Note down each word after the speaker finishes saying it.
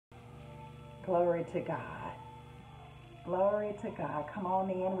Glory to God. Glory to God. Come on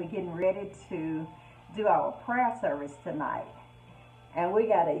in. We're getting ready to do our prayer service tonight. And we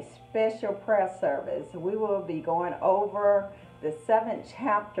got a special prayer service. We will be going over the 7th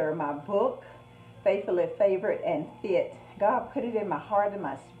chapter of my book, Faithfully Favored and Fit. God put it in my heart and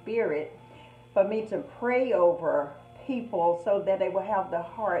my spirit for me to pray over people so that they will have the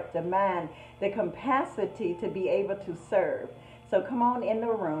heart, the mind, the capacity to be able to serve. So come on in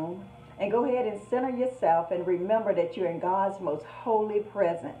the room and go ahead and center yourself and remember that you're in God's most holy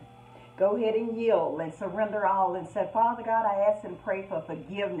presence. Go ahead and yield and surrender all and say, Father God, I ask and pray for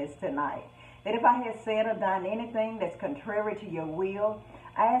forgiveness tonight. That if I have said or done anything that's contrary to your will,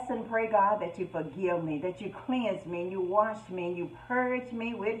 I ask and pray, God, that you forgive me, that you cleanse me, and you wash me, and you purge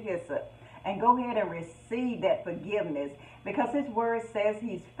me with hyssop. And go ahead and receive that forgiveness, because his word says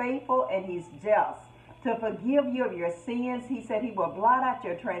he's faithful and he's just to forgive you of your sins. He said he will blot out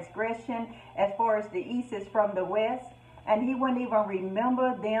your transgression as far as the east is from the west, and he wouldn't even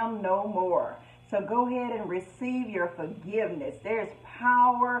remember them no more. So go ahead and receive your forgiveness. There's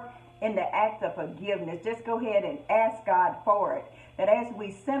power in the act of forgiveness. Just go ahead and ask God for it, that as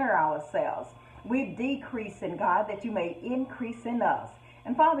we center ourselves, we decrease in God, that you may increase in us.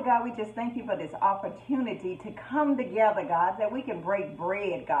 And Father God, we just thank you for this opportunity to come together, God, that we can break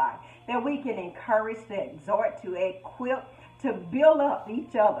bread, God, that we can encourage, to exhort, to equip, to build up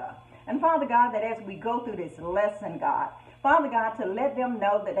each other. And Father God, that as we go through this lesson, God, Father God, to let them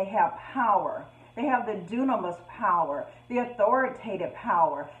know that they have power. They have the dunamis power, the authoritative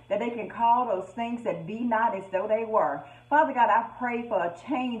power, that they can call those things that be not as though they were. Father God, I pray for a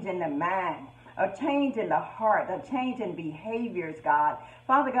change in the mind, a change in the heart, a change in behaviors, God.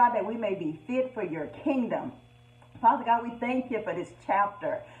 Father God, that we may be fit for your kingdom. Father God, we thank you for this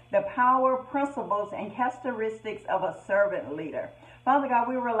chapter, the power, principles, and characteristics of a servant leader. Father God,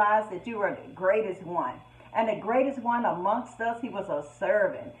 we realize that you are the greatest one. And the greatest one amongst us, he was a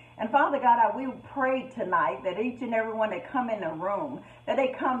servant. And Father God, we pray tonight that each and every one that come in the room, that they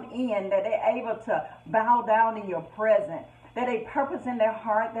come in, that they're able to bow down in your presence, that they purpose in their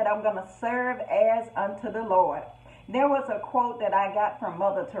heart that I'm going to serve as unto the Lord. There was a quote that I got from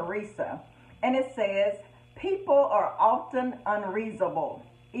Mother Teresa, and it says, people are often unreasonable,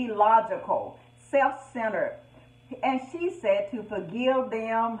 illogical, self-centered. And she said to forgive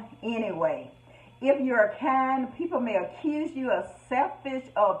them anyway. If you're kind, people may accuse you of selfish,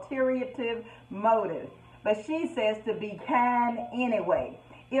 ulterior motive. But she says to be kind anyway.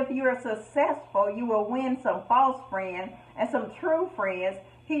 If you're successful, you will win some false friends and some true friends.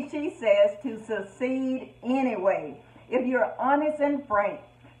 She says to succeed anyway. If you're honest and frank,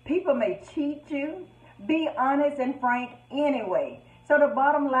 people may cheat you. Be honest and frank anyway. So the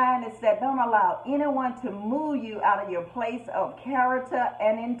bottom line is that don't allow anyone to move you out of your place of character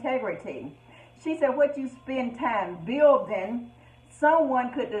and integrity. She said what you spend time building,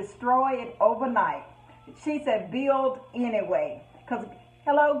 someone could destroy it overnight. She said build anyway. Because,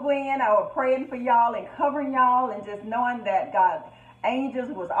 hello Gwen, I was praying for y'all and covering y'all and just knowing that God,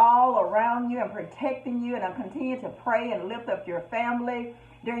 angels was all around you and protecting you. And I continue to pray and lift up your family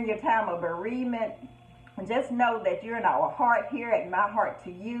during your time of bereavement. And just know that you're in our heart here, at my heart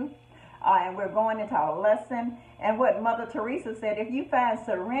to you. And we're going into our lesson. And what Mother Teresa said, if you find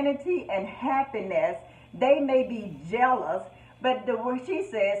serenity and happiness, they may be jealous, but what she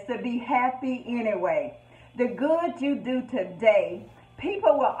says, to be happy anyway. The good you do today,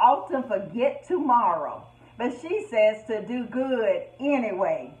 people will often forget tomorrow. But she says to do good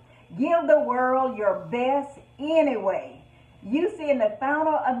anyway. Give the world your best anyway. You see, in the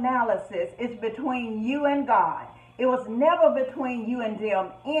final analysis, it's between you and God. It was never between you and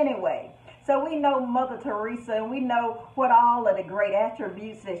them anyway. So we know Mother Teresa, and we know what all of the great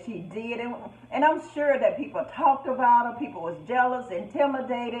attributes that she did. And I'm sure that people talked about her, people was jealous,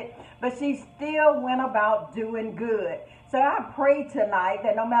 intimidated, but she still went about doing good. So I pray tonight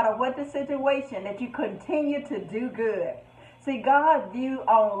that no matter what the situation, that you continue to do good. See, God's view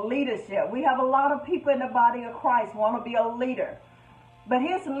on leadership. We have a lot of people in the body of Christ want to be a leader, but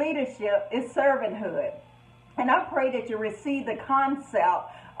his leadership is servanthood. And I pray that you receive the concept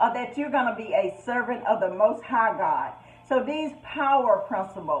that you're going to be a servant of the Most High God. So these power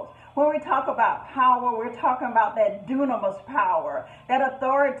principles, when we talk about power, we're talking about that dunamis power, that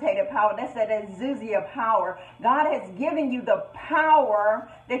authoritative power, that's that exousia power. God has given you the power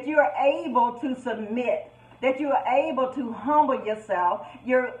that you are able to submit, that you are able to humble yourself,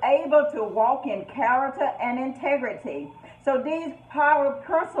 you're able to walk in character and integrity. So these power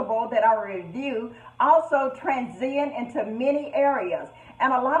principles that I review also transcend into many areas.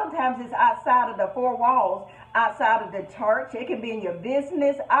 And a lot of times it's outside of the four walls outside of the church. It can be in your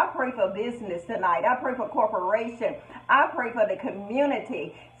business. I pray for business tonight. I pray for corporation. I pray for the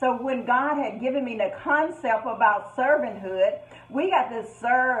community. So when God had given me the concept about servanthood, we got to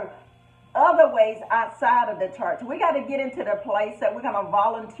serve other ways outside of the church. We got to get into the place that we're going to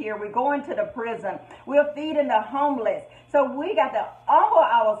volunteer. We're going to the prison. We're feeding the homeless. So we got to humble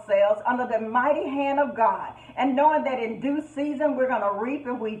ourselves under the mighty hand of God, and knowing that in due season we're going to reap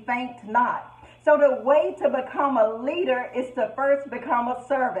if we faint not. So the way to become a leader is to first become a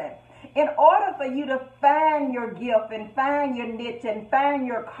servant. In order for you to find your gift and find your niche and find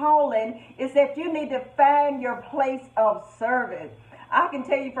your calling, is that you need to find your place of service. I can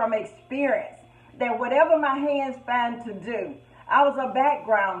tell you from experience that whatever my hands find to do, I was a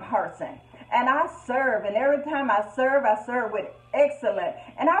background person, and I serve. And every time I serve with excellence.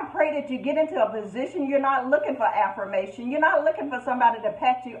 And I pray that you get into a position you're not looking for affirmation. You're not looking for somebody to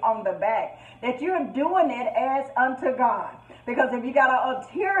pat you on the back. That you're doing it as unto God. Because if you got an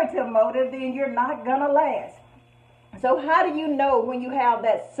ulterior motive, then you're not going to last. So how do you know when you have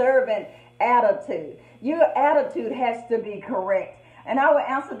that servant attitude? Your attitude has to be correct. And I will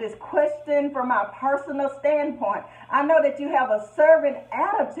answer this question from my personal standpoint. I know that you have a servant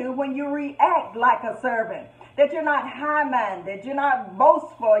attitude when you react like a servant. That you're not high-minded, you're not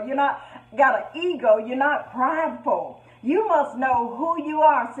boastful, you're not got an ego, you're not prideful. You must know who you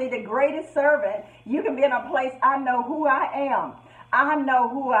are. See, the greatest servant, you can be in a place, I know who I am. I know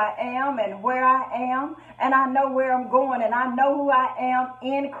who I am and where I am, and I know where I'm going, and I know who I am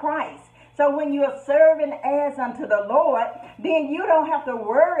in Christ. So when you are serving as unto the Lord, then you don't have to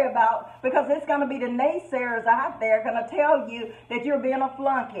worry about, because it's going to be the naysayers out there going to tell you that you're being a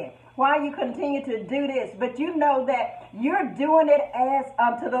flunky. Why you continue to do this? But you know that you're doing it as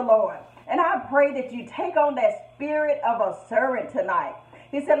unto the Lord. And I pray that you take on that spirit of a servant tonight.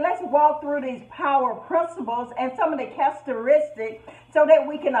 He said, let's walk through these power principles and some of the characteristics so that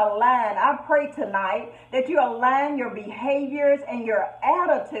we can align. I pray tonight that you align your behaviors and your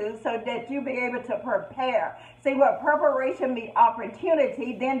attitudes so that you be able to prepare. See, where preparation meets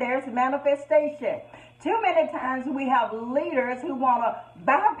opportunity, then there's manifestation. Too many times we have leaders who want to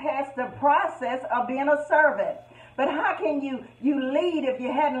bypass the process of being a servant. But how can you lead if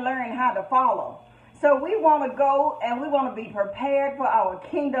you hadn't learned how to follow? So we want to go and we want to be prepared for our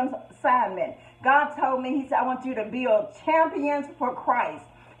kingdom's assignment. God told me, he said, I want you to build champions for Christ.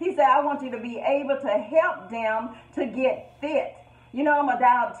 He said, I want you to be able to help them to get fit. You know, I'm a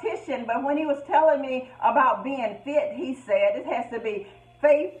dietitian, but when he was telling me about being fit, he said it has to be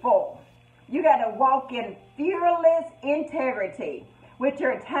faithful. You got to walk in fearless integrity with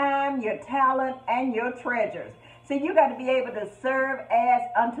your time, your talent, and your treasures. See, you got to be able to serve as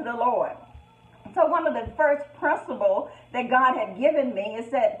unto the Lord. So one of the first principles that God had given me is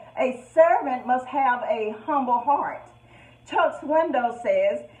that a servant must have a humble heart. Chuck Swindoll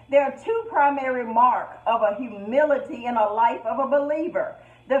says there are two primary marks of a humility in a life of a believer.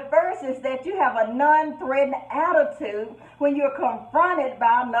 The first is that you have a non-threatening attitude when you're confronted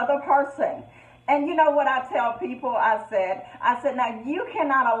by another person. And you know what I tell people? I said, now you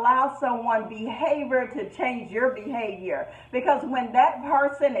cannot allow someone's behavior to change your behavior. Because when that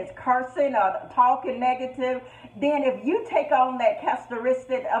person is cursing or talking negative, then if you take on that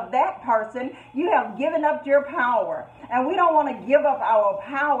characteristic of that person, you have given up your power. And we don't want to give up our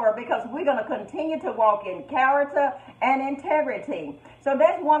power because we're going to continue to walk in character and integrity. So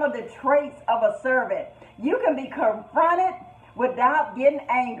that's one of the traits of a servant. You can be confronted without getting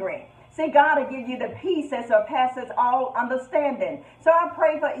angry. See, God will give you the peace that surpasses all understanding. So I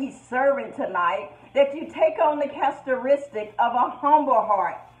pray for each servant tonight that you take on the characteristic of a humble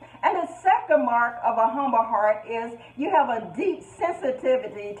heart. And the second mark of a humble heart is you have a deep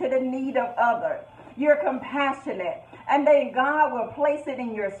sensitivity to the need of others. You're compassionate. And then God will place it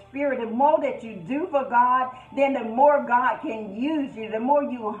in your spirit. The more that you do for God, then the more God can use you. The more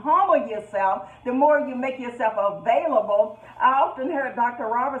you humble yourself, the more you make yourself available. I often heard Dr.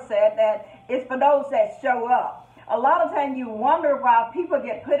 Robert said that it's for those that show up. A lot of times you wonder why people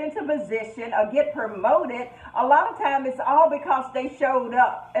get put into position or get promoted. A lot of times it's all because they showed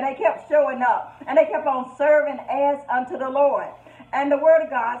up and they kept showing up and they kept on serving as unto the Lord. And the word of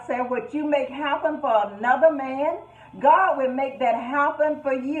God said, what you make happen for another man, God will make that happen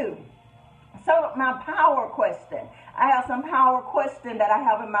for you. So my power question, I have some power question that I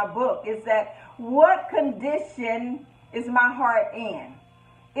have in my book, is that what condition is my heart in?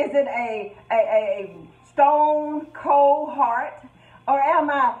 Is it a stone cold heart, or am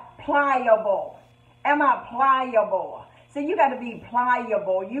I pliable? Am I pliable? So you got to be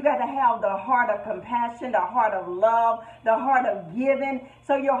pliable. You got to have the heart of compassion, the heart of love, the heart of giving.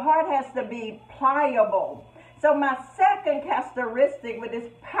 So your heart has to be pliable. So my second characteristic with this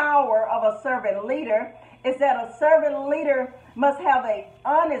power of a servant leader is that a servant leader must have an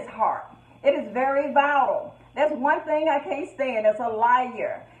honest heart. It is very vital. That's one thing I can't stand, is a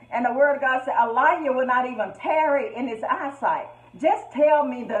liar. And the word of God said, a liar will not even tarry in his eyesight. Just tell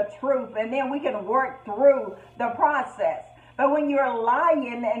me the truth, and then we can work through the process. But when you're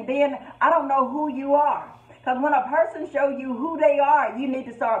lying, and then I don't know who you are. Because when a person shows you who they are, you need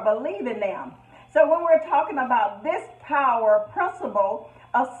to start believing them. So when we're talking about this power principle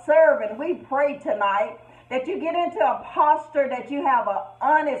of serving, we pray tonight that you get into a posture that you have an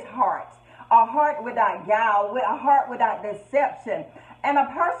honest heart, a heart without guile, a heart without deception. And a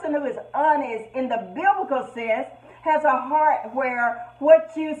person who is honest in the biblical sense has a heart where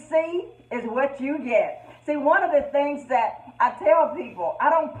what you see is what you get. See, one of the things that I tell people, I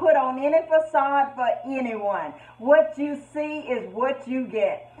don't put on any facade for anyone. What you see is what you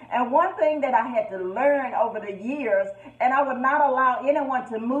get. And one thing that I had to learn over the years, and I would not allow anyone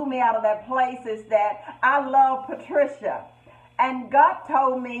to move me out of that place, is that I love Patricia. And God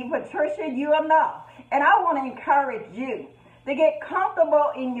told me, Patricia, you are enough. And I want to encourage you to get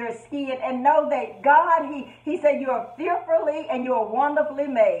comfortable in your skin and know that God, he said you are fearfully and you are wonderfully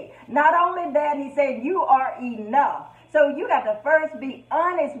made. Not only that, he said you are enough. So you got to first be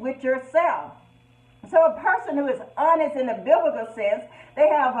honest with yourself. So a person who is honest in the biblical sense, they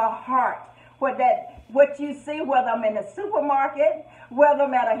have a heart. What you see, whether I'm in the supermarket, whether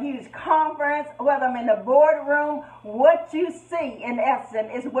I'm at a huge conference, whether I'm in the boardroom, what you see in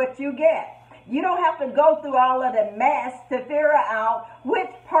essence is what you get. You don't have to go through all of the mess to figure out which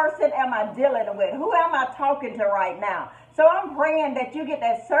person am I dealing with? Who am I talking to right now? So I'm praying that you get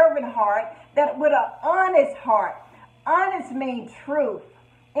that servant heart, that with an honest heart. Honest means truth,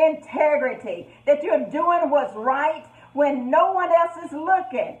 integrity, that you're doing what's right when no one else is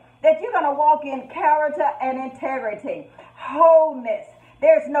looking, that you're going to walk in character and integrity, wholeness.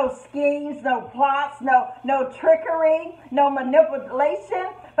 There's no schemes, no plots, no trickery, no manipulation.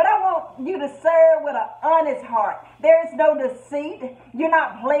 But I want you to serve with an honest heart. There is no deceit. You're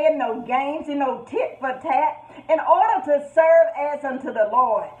not playing no games, tit for tat. In order to serve as unto the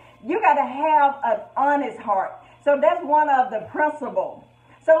Lord, you got to have an honest heart. So that's one of the principles.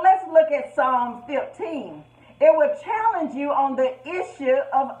 So let's look at Psalm 15. It will challenge you on the issue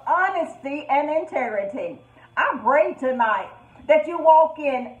of honesty and integrity. I pray tonight that you walk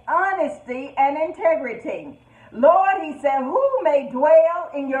in honesty and integrity. Lord, he said, who may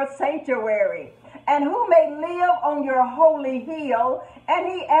dwell in your sanctuary and who may live on your holy hill? And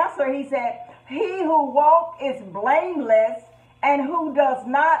he answered, he said, he who walks is blameless and who does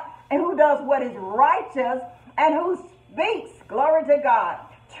what is righteous and who speaks, glory to God,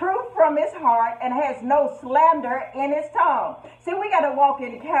 truth from his heart and has no slander in his tongue. See, we got to walk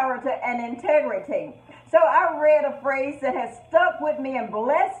in character and integrity. So I read a phrase that has stuck with me and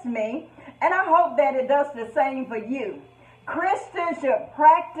blessed me, and I hope that it does the same for you. Christians should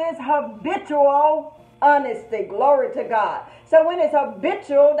practice habitual honesty. Glory to God. So when it's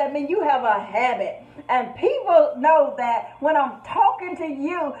habitual, that means you have a habit. And people know that when I'm talking to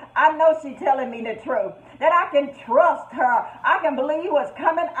you, I know she's telling me the truth. That I can trust her. I can believe what's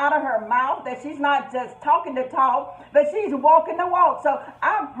coming out of her mouth, that she's not just talking the talk, but she's walking the walk. So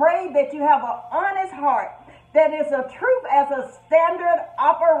I pray that you have an honest heart, that is a truth as a standard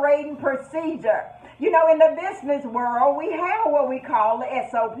operating procedure. You know, in the business world, we have what we call the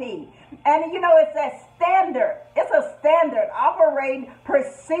SOP. And, it's a standard. It's a standard operating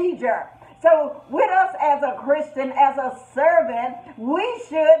procedure. So with us as a Christian, as a servant,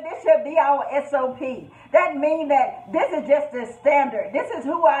 this should be our SOP. That means that this is just the standard. This is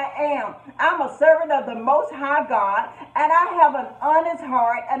who I am. I'm a servant of the Most High God, and I have an honest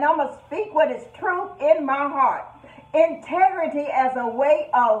heart, and I'm going to speak what is truth in my heart. Integrity as a way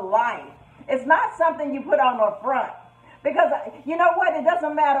of life. It's not something you put on the front. Because you know what? It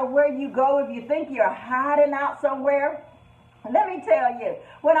doesn't matter where you go. If you think you're hiding out somewhere, let me tell you,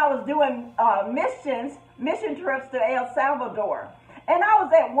 when I was doing mission trips to El Salvador, and I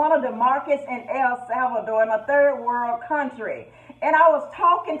was at one of the markets in El Salvador, in a third world country, and I was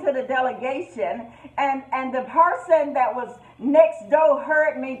talking to the delegation, and the person that was next door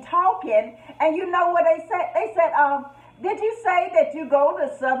heard me talking, and you know what they said? They said, did you say that you go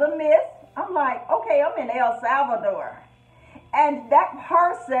to Southern Miss? I'm like, okay, I'm in El Salvador. And that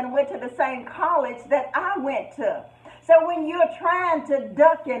person went to the same college that I went to. So when you're trying to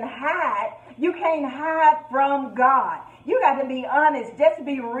duck and hide, you can't hide from God. You got to be honest, just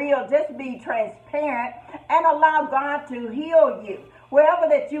be real, just be transparent, and allow God to heal you. Wherever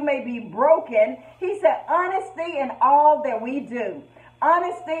that you may be broken, he said, honesty in all that we do.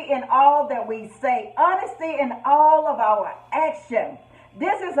 honesty in all that we say, honesty in all of our action.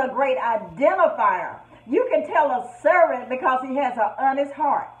 This is a great identifier. You can tell a servant because he has an honest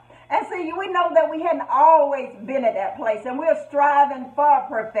heart. And see, we know that we hadn't always been at that place, and we're striving for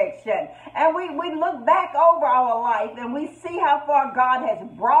perfection. And we look back over our life, and we see how far God has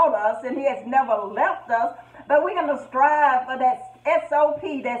brought us, and he has never left us. But we're going to strive for that SOP,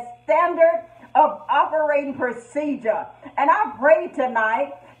 that standard of operating procedure. And I pray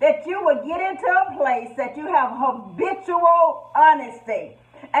tonight that you will get into a place that you have habitual honesty.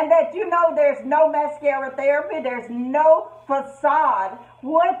 And that you know there's no mascara therapy, there's no facade.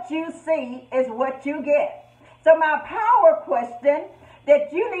 What you see is what you get. So my power question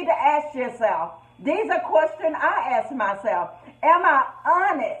that you need to ask yourself, these are questions I ask myself. Am I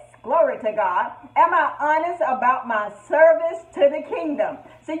honest? Glory to God. Am I honest about my service to the kingdom?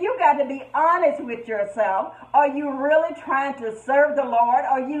 So you got to be honest with yourself. Are you really trying to serve the Lord?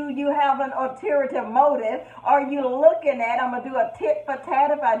 Or you have an ulterior motive? Are you looking at, I'm going to do a tit for tat.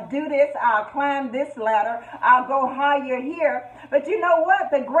 If I do this, I'll climb this ladder. I'll go higher here. But you know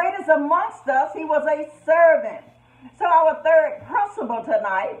what? The greatest amongst us, he was a servant. So our third principle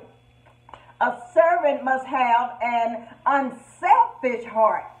tonight, a servant must have an unselfish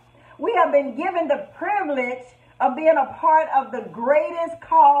heart. We have been given the privilege of being a part of the greatest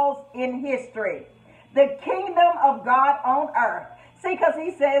cause in history, the kingdom of God on earth. See, because he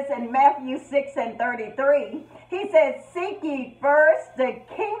says in Matthew 6:33, he says, seek ye first the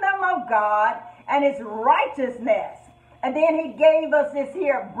kingdom of God and his righteousness. And then he gave us this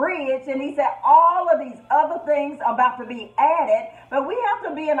here bridge, and he said all of these other things are about to be added. But we have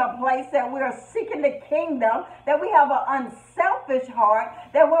to be in a place that we're seeking the kingdom, that we have an unselfish heart,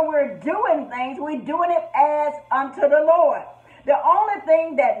 that when we're doing things, we're doing it as unto the Lord. The only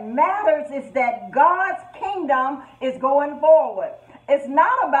thing that matters is that God's kingdom is going forward. It's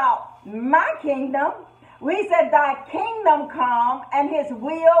not about my kingdom. We said, thy kingdom come and his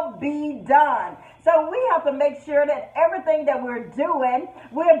will be done. So we have to make sure that everything that we're doing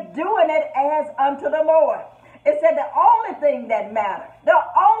it as unto the Lord. It said the only thing that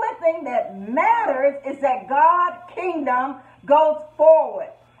matters is that God's kingdom goes forward.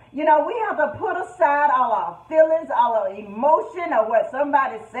 You know, we have to put aside all our feelings, all our emotion, or what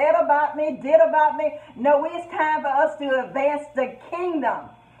somebody said about me, did about me. No, it's time for us to advance the kingdom.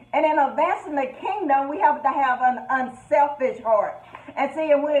 And in advancing the kingdom, we have to have an unselfish heart. And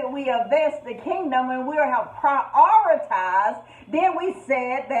see, we advance the kingdom and we have prioritized, then we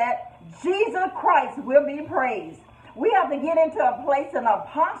said that Jesus Christ will be praised. We have to get into a place and a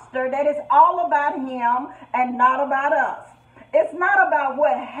posture that is all about him and not about us. It's not about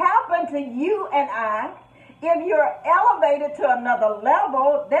what happened to you and I. If you're elevated to another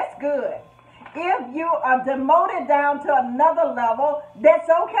level, that's good. If you are demoted down to another level, that's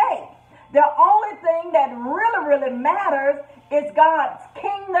okay. The only thing that really matters is God's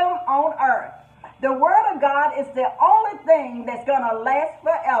kingdom on earth. The word of God is the only thing that's going to last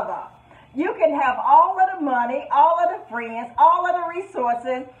forever. You can have all of the money, all of the friends, all of the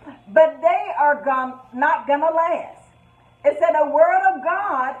resources, but they are not going to last. It said the word of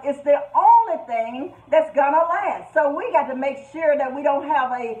God is the only thing that's going to last. So we got to make sure that we don't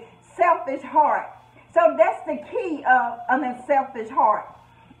have a selfish heart. So that's the key of an unselfish heart.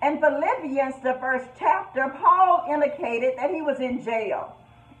 In Philippians, the first chapter, Paul indicated that he was in jail.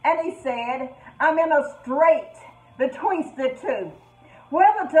 And he said, I'm in a strait betwixt the two,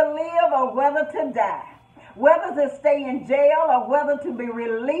 whether to live or whether to die, whether to stay in jail or whether to be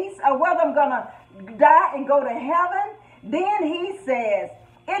released or whether I'm going to die and go to heaven. Then he says,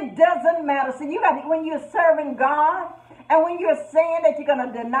 it doesn't matter. So you got, when you're serving God and when you're saying that you're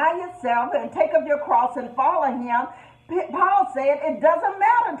going to deny yourself and take up your cross and follow him, Paul said, it doesn't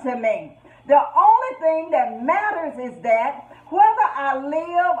matter to me. The only thing that matters is that whether I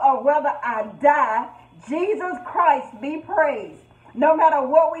live or whether I die, Jesus Christ be praised. No matter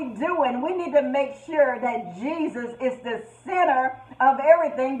what we're doing, we need to make sure that Jesus is the center of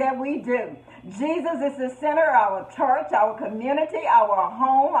everything that we do. Jesus is the center of our church, our community, our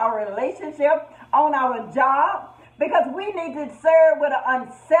home, our relationship, on our job, because we need to serve with an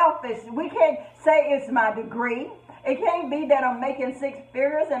unselfish. We can't say it's my degree. It can't be that I'm making six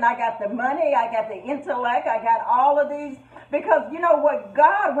figures and I got the money, I got the intellect, I got all of these. Because you know what,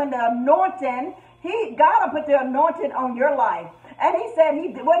 God, when the anointing, God will put the anointing on your life. And he said he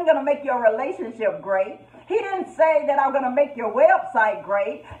wasn't going to make your relationship great. He didn't say that I'm going to make your website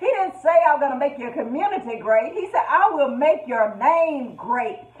great. He didn't say I'm going to make your community great. He said, I will make your name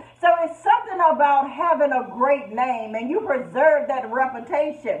great. So it's something about having a great name and you preserve that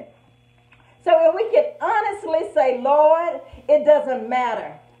reputation. So if we can honestly say, Lord, it doesn't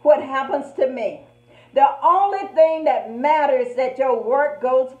matter what happens to me. The only thing that matters is that your work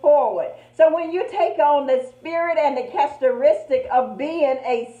goes forward. So when you take on the spirit and the characteristic of being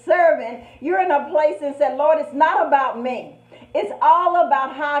a servant, you're in a place and say, Lord, it's not about me. It's all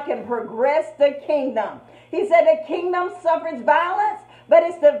about how I can progress the kingdom. He said the kingdom suffers violence, but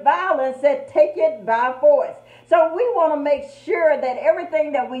it's the violence that take it by force. So we want to make sure that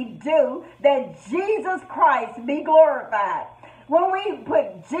everything that we do, that Jesus Christ be glorified. When we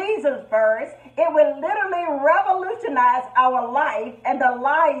put Jesus first, it will literally revolutionize our life and the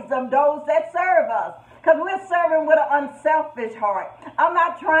lives of those that serve us. Because we're serving with an unselfish heart. I'm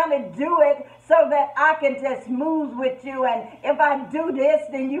not trying to do it so that I can just move with you. And if I do this,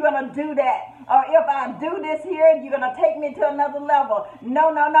 then you're going to do that. Or if I do this here, you're going to take me to another level. No.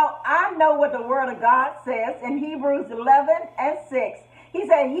 I know what the Word of God says in Hebrews 11:6. He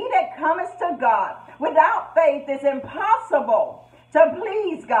said, he that cometh to God without faith is impossible to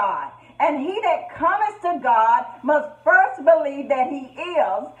please God. And he that cometh to God must first believe that he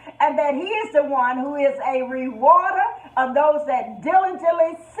is, and that he is the one who is a rewarder of those that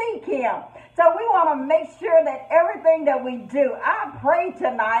diligently seek him. So we want to make sure that everything that we do, I pray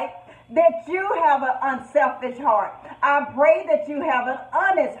tonight that you have an unselfish heart. I pray that you have an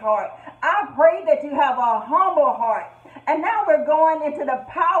honest heart. I pray that you have a humble heart. And now we're going into the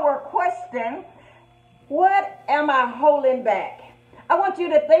power question. What am I holding back? I want you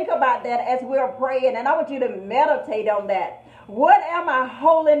to think about that as we're praying, and I want you to meditate on that. What am I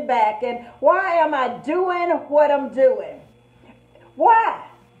holding back, and why am I doing what I'm doing? Why?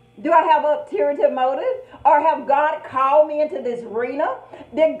 Do I have ulterior motive, or have God called me into this arena?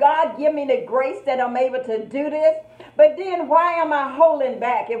 Did God give me the grace that I'm able to do this? But then why am I holding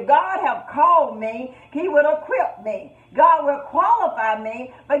back? If God have called me, he would equip me. God will qualify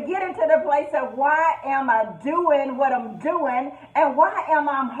me, but get into the place of why am I doing what I'm doing, and why am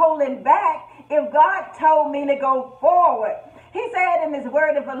I holding back if God told me to go forward? He said in his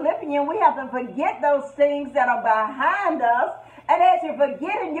word in Philippians, we have to forget those things that are behind us, and as you're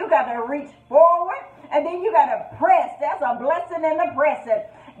forgetting, you got to reach forward, and then you got to press. That's a blessing in the pressing.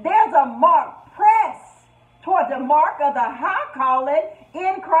 There's a mark. Press toward the mark of the high calling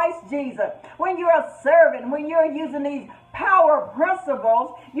in Christ Jesus. When you're a servant, when you're using these power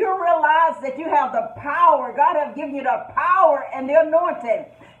principles, you realize that you have the power. God has given you the power and the anointing.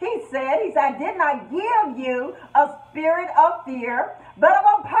 He said, I did not give you a spirit of fear, but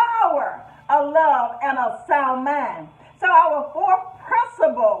of a power, a love, and a sound mind. So our fourth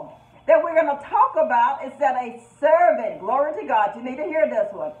principle that we're going to talk about is that a servant, glory to God, you need to hear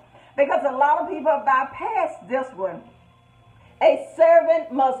this one, because a lot of people bypass this one. A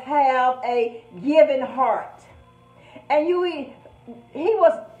servant must have a giving heart. And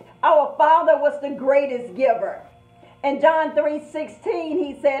our Father was the greatest giver. In John 3:16,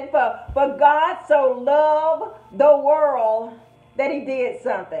 he said, for God so loved the world that he did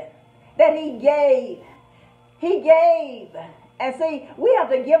something, that he gave. He gave. And see, we have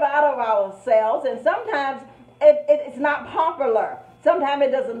to give out of ourselves, and sometimes it's not popular. Sometimes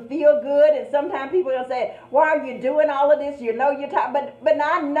it doesn't feel good, and sometimes people will say, why are you doing all of this? You know you're tired. But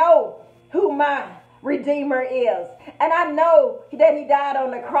I know who my Redeemer is. And I know that he died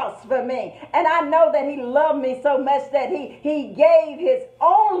on the cross for me. And I know that he loved me so much that he gave his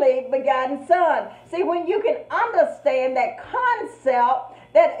only begotten son. See, when you can understand that concept,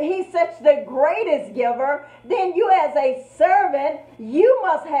 that he's such the greatest giver, then you as a servant, you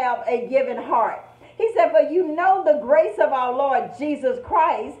must have a giving heart. He said, for you know the grace of our Lord Jesus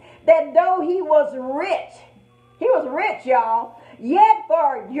Christ, that though he was rich, y'all, yet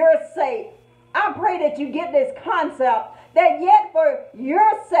for your sake, I pray that you get this concept, that yet for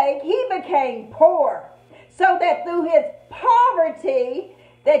your sake, he became poor, so that through his poverty,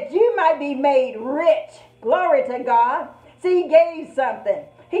 that you might be made rich. Glory to God. See, he gave something.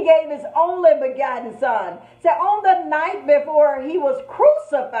 He gave his only begotten son. So on the night before he was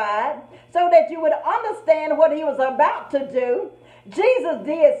crucified, so that you would understand what he was about to do, Jesus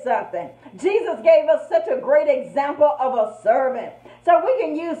did something. Jesus gave us such a great example of a servant. So we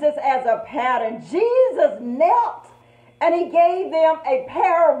can use this as a pattern. Jesus knelt and he gave them a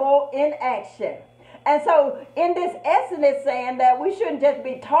parable in action. And so in this essence, it's saying that we shouldn't just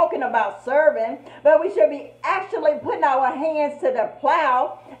be talking about serving, but we should be actually putting our hands to the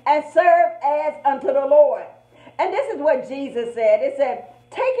plow and serve as unto the Lord. And this is what Jesus said. It said,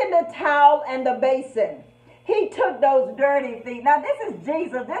 taking the towel and the basin, he took those dirty feet. Now this is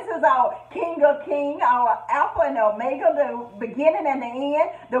Jesus. This is our King of Kings, our Alpha and Omega, the beginning and the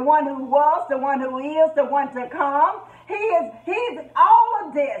end, the one who was, the one who is, the one to come. He's all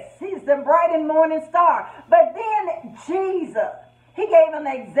of this. He's the bright and morning star. But then Jesus, he gave an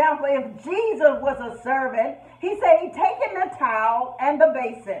example. If Jesus was a servant, he said he taken the towel and the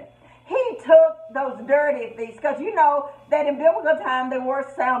basin. He took those dirty feet, because you know that in biblical time they wore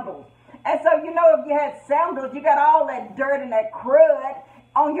sandals. And so you know if you had sandals, you got all that dirt and that crud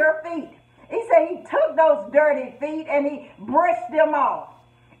on your feet. He said he took those dirty feet and he brushed them off.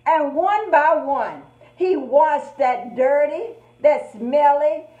 And one by one, he washed that dirty, that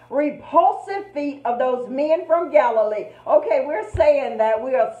smelly, repulsive feet of those men from Galilee. Okay, we're saying that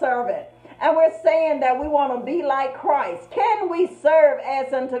we are servant. And we're saying that we want to be like Christ. Can we serve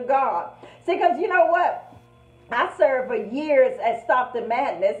as unto God? See, because you know what? I served for years at Stop the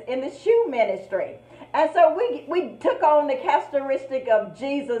Madness in the shoe ministry. And so we took on the characteristic of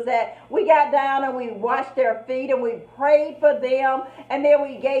Jesus, that we got down and we washed their feet and we prayed for them, and then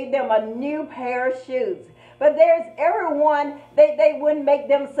we gave them a new pair of shoes. But there's everyone, they wouldn't make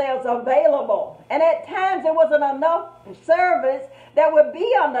themselves available. And at times there wasn't enough service that would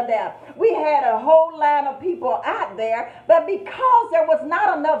be under them. We had a whole line of people out there, but because there was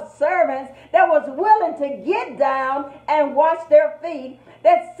not enough servants that was willing to get down and wash their feet,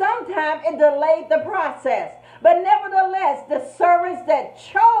 that sometimes it delayed the process. But nevertheless, the servants that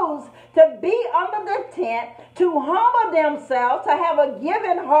chose to be under the tent, to humble themselves, to have a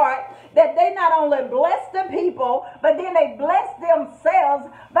giving heart, that they not only bless the people, but then they bless themselves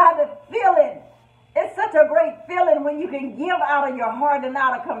by the feeling. It's such a great feeling when you can give out of your heart and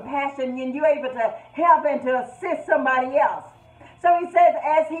out of compassion, and you're able to help and to assist somebody else. So he says,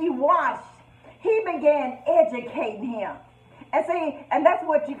 as he washed, he began educating him. And see, and that's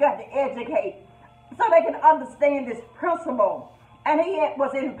what you got to educate, so they can understand this principle. And he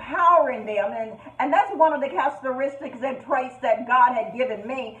was empowering them. And that's one of the characteristics and traits that God had given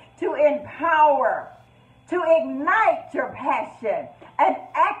me, to empower, to ignite your passion and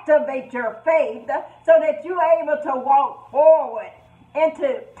activate your faith, so that you're able to walk forward and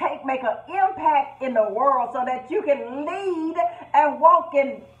to make an impact in the world, so that you can lead and walk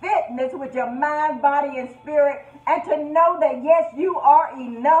in fitness with your mind, body, and spirit, and to know that, yes, you are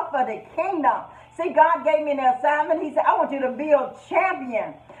enough for the kingdom. See, God gave me an assignment. He said, I want you to build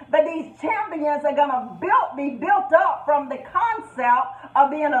champions. But these champions are going to be built up from the concept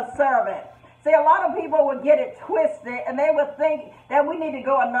of being a servant. See, a lot of people would get it twisted, and they would think that we need to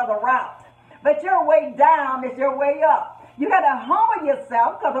go another route. But your way down is your way up. You got to humble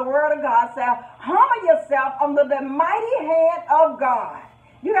yourself, because the word of God says, humble yourself under the mighty hand of God.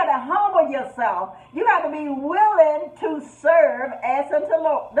 You got to humble yourself. You got to be willing to serve as unto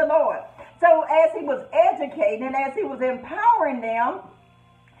the Lord. So as he was educating and as he was empowering them,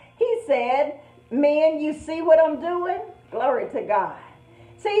 he said, men, you see what I'm doing? Glory to God.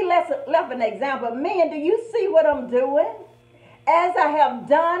 See, left an example. Men, do you see what I'm doing? As I have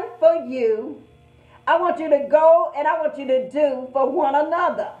done for you, I want you to go and I want you to do for one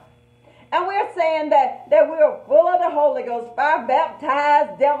another. And we're saying that we're full of the Holy Ghost, fire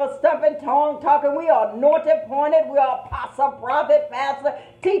baptized, devil stumping, tongue talking. We are anointed, pointed. We are apostle, prophet, pastor,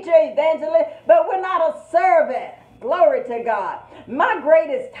 teacher, evangelist. But we're not a servant. Glory to God. My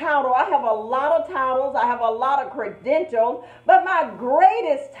greatest title, I have a lot of titles. I have a lot of credentials. But my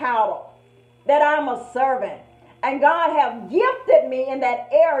greatest title, that I'm a servant. And God have gifted me in that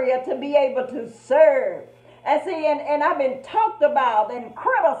area to be able to serve. And see, and I've been talked about and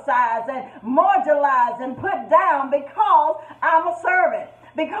criticized and marginalized and put down because I'm a servant,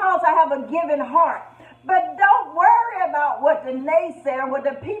 because I have a giving heart. But don't worry about what the naysayer, what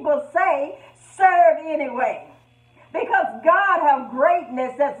the people say. Serve anyway. Because God have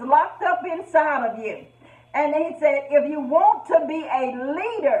greatness that's locked up inside of you. And he said, if you want to be a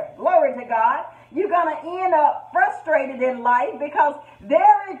leader, glory to God, you're going to end up frustrated in life, because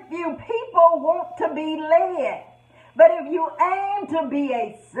very few people want to be led. But if you aim to be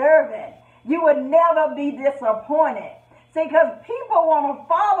a servant, you would never be disappointed. See, because people want to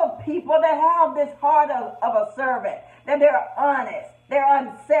follow people that have this heart of a servant, that they're honest, they're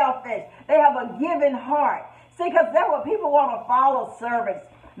unselfish, they have a giving heart. See, because that's what people want to follow, servants.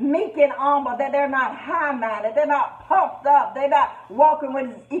 Meek and humble, that they're not high-minded, they're not puffed up, they're not walking with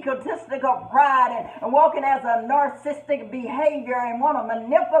egotistical pride and walking as a narcissistic behavior and want to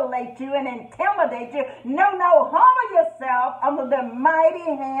manipulate you and intimidate you. No, humble yourself under the mighty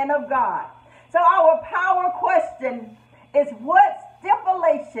hand of God. So our power question is, what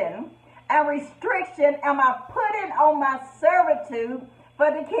stipulation and restriction am I putting on my servitude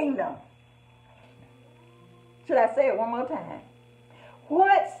for the kingdom? Should I say it one more time?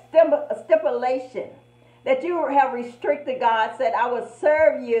 What stipulation that you have restricted? God said, I will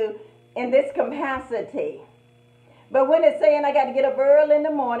serve you in this capacity. But when it's saying I got to get up early in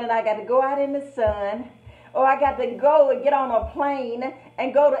the morning, I got to go out in the sun, or I got to go and get on a plane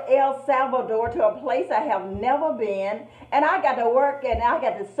and go to El Salvador, to a place I have never been, and I got to work and I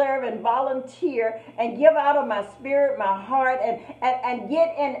got to serve and volunteer and give out of my spirit, my heart, and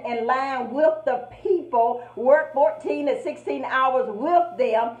get in line with the people, work 14 to 16 hours with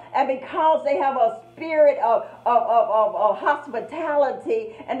them, and because they have a spirit of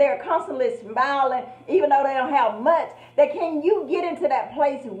hospitality and they're constantly smiling, even though they don't have much, that can you get into that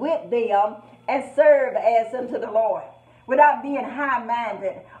place with them and serve as unto the Lord without being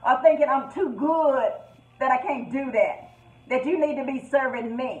high-minded or thinking I'm too good that I can't do that, that you need to be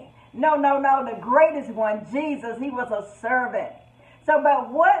serving me. No, the greatest one, Jesus, he was a servant. So,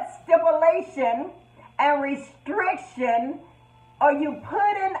 but what stipulation and restriction are you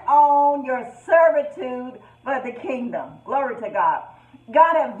putting on your servitude for the kingdom? Glory to God.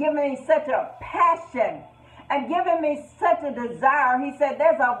 God has given me such a passion and given me such a desire. He said,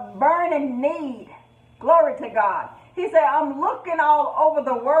 there's a burning need. Glory to God. He said, I'm looking all over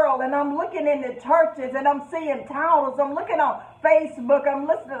the world, and I'm looking in the churches, and I'm seeing titles. I'm looking on Facebook. I'm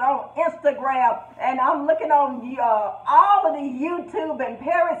listening on Instagram, and I'm looking on all of the YouTube and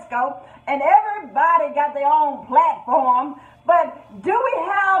Periscope, and everybody got their own platform. But do we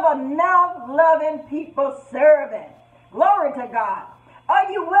have enough loving people serving? Glory to God. Are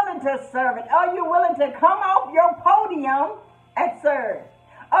you willing to serve it? Are you willing to come off your podium and serve?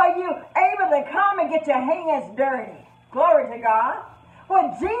 Are you able to come and get your hands dirty? Glory to God.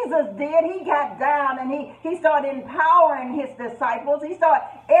 What Jesus did, he got down and he started empowering his disciples. He started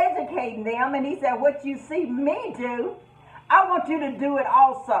educating them, and he said, what you see me do, I want you to do it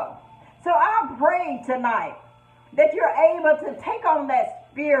also. So I pray tonight that you're able to take on that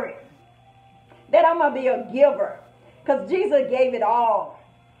spirit, that I'm going to be a giver, because Jesus gave it all.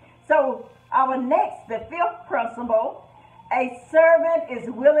 So our next, the fifth principle, a servant is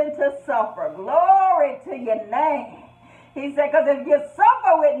willing to suffer. Glory to your name. He said, because if you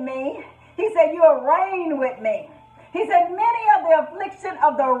suffer with me, he said, you'll reign with me. He said, many of the affliction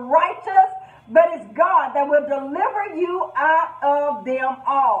of the righteous, but it's God that will deliver you out of them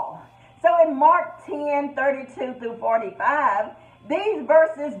all. So in Mark 10:32 through 45, these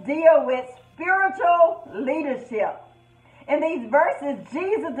verses deal with spiritual leadership. In these verses,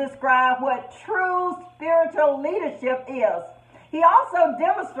 Jesus described what true spiritual leadership is. He also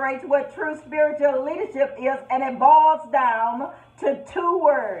demonstrates what true spiritual leadership is, and it boils down to two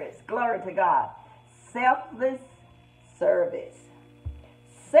words. Glory to God. Selfless service.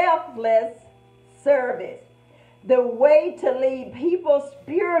 Selfless service. The way to lead people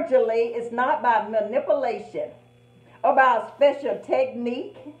spiritually is not by manipulation or by a special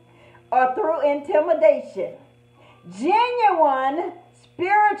technique or through intimidation. Genuine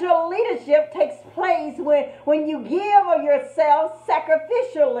spiritual leadership takes place when you give of yourself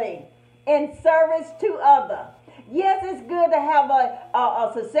sacrificially in service to others. Yes, it's good to have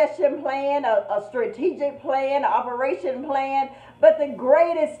a succession plan, a strategic plan, an operation plan, but the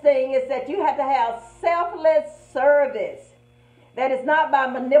greatest thing is that you have to have selfless service. That is not by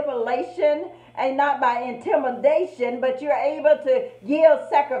manipulation and not by intimidation, but you're able to give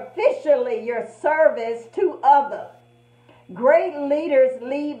sacrificially your service to others. Great leaders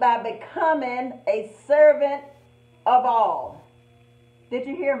lead by becoming a servant of all. Did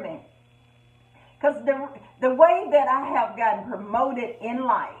you hear me? Because the way that I have gotten promoted in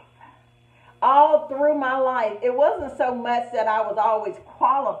life, all through my life, it wasn't so much that I was always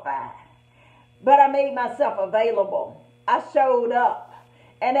qualified, but I made myself available. I showed up,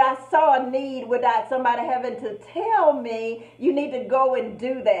 and I saw a need without somebody having to tell me, you need to go and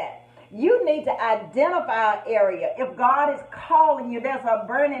do that. You need to identify an area. If God is calling you, there's a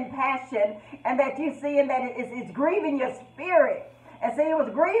burning passion, and that you see, and that it's grieving your spirit. And see, it was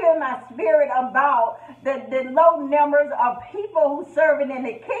grieving my spirit about the low numbers of people who serving in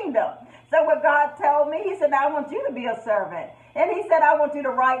the kingdom. So what God told me, he said, I want you to be a servant. And he said, I want you to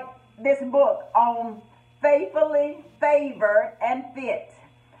write this book on faithfully, favored, and fit.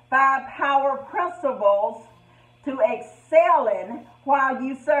 5 power principles to excelling while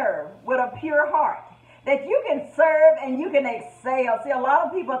you serve with a pure heart. That you can serve and you can excel. See, a lot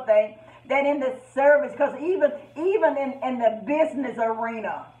of people think that in the service, because even in the business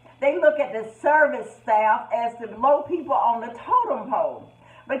arena, they look at the service staff as the low people on the totem pole.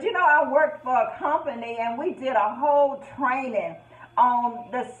 But you know, I worked for a company and we did a whole training on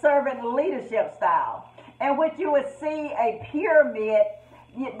the servant leadership style, in which you would see a pyramid.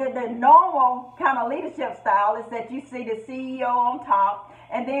 The normal kind of leadership style is that you see the CEO on top,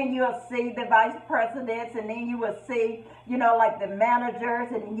 and then you'll see the vice presidents, and then you will see, like the managers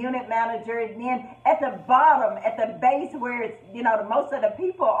and the unit managers. And then at the bottom, at the base where it's, the most of the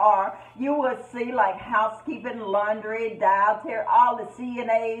people are, you will see like housekeeping, laundry, dietary, all the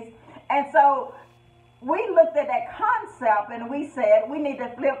CNAs. And so we looked at that concept and we said we need to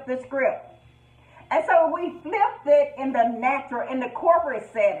flip the script. And so we flipped it in the natural, in the corporate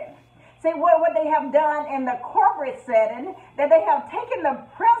setting. See, what they have done in the corporate setting, that they have taken the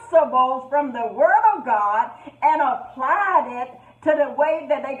principles from the Word of God and applied it to the way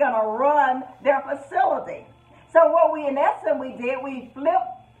that they're going to run their facility. So what we, in essence, we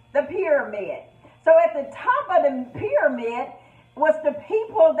flipped the pyramid. So at the top of the pyramid was the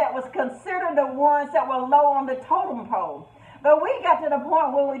people that was considered the ones that were low on the totem pole. But we got to the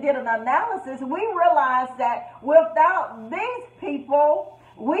point where we did an analysis, we realized that without these people,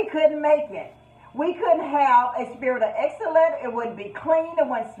 we couldn't make it. We couldn't have a spirit of excellence. It wouldn't be clean. It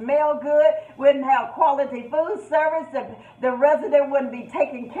wouldn't smell good. Wouldn't have quality food service. The resident wouldn't be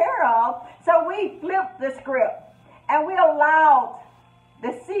taken care of. So we flipped the script. And we allowed the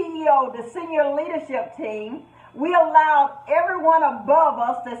CEO, the senior leadership team, we allowed everyone above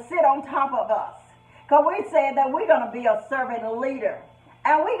us to sit on top of us. Because we said that we're going to be a servant leader.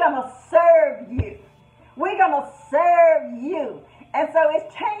 And we're going to serve you. We're going to serve you. And so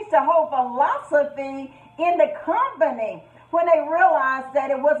it's changed the whole philosophy in the company when they realized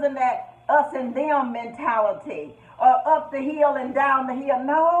that it wasn't that us and them mentality or up the hill and down the hill.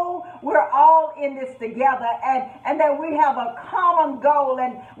 No, we're all in this together, and that we have a common goal,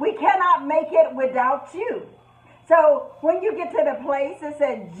 and we cannot make it without you. So when you get to the place, it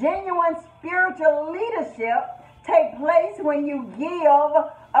says genuine spiritual leadership take place when you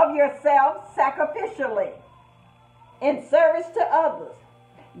give of yourself sacrificially in service to others.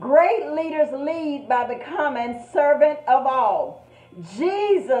 Great leaders lead by becoming servant of all.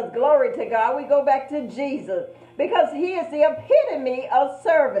 Jesus, glory to God. We go back to Jesus because he is the epitome of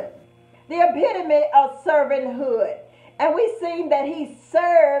servant, the epitome of servanthood. And we've seen that he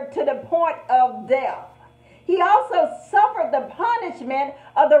served to the point of death. He also suffered the punishment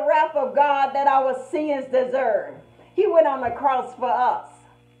of the wrath of God that our sins deserve. He went on the cross for us.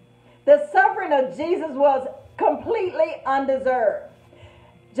 The suffering of Jesus was completely undeserved.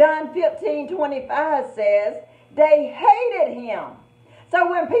 John 15:25 says, they hated him. So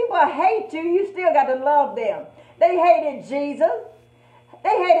when people hate you, you still got to love them. They hated Jesus. They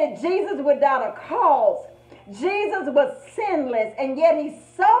hated Jesus without a cause. Jesus was sinless, and yet he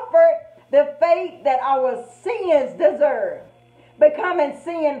suffered the fate that our sins deserve, becoming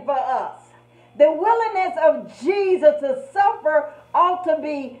sin for us. The willingness of Jesus to suffer ought to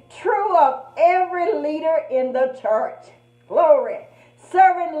be true of every leader in the church. Glory.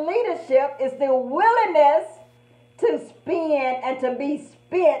 Servant leadership is the willingness to spend and to be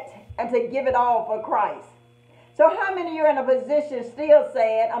spent and to give it all for Christ. So how many of you are in a position still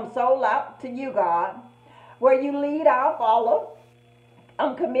saying, I'm sold out to you, God, where you lead, I'll follow.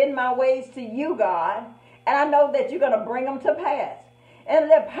 I'm committing my ways to you, God, and I know that you're going to bring them to pass. And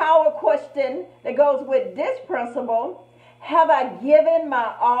the power question that goes with this principle, have I given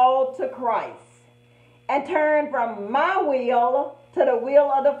my all to Christ and turned from my will to the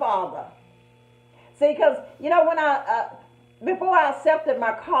will of the Father? See, because, when before I accepted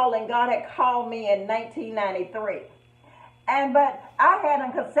my calling, God had called me in 1993. But I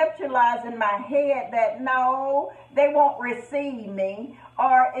hadn't conceptualized in my head that, no, they won't receive me,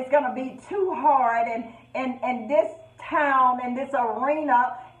 or it's going to be too hard, and this town and this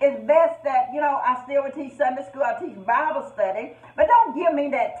arena, it's best that, I still would teach Sunday school, I teach Bible study, but don't give me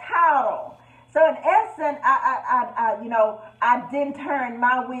that title. So in essence, I didn't turn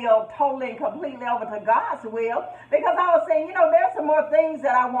my will totally and completely over to God's will, because I was saying, there's some more things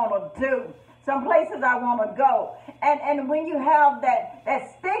that I want to do, some places I want to go. And when you have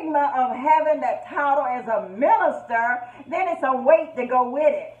that stigma of having that title as a minister, then it's a weight to go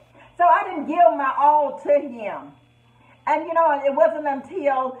with it. So I didn't give my all to him. And, it wasn't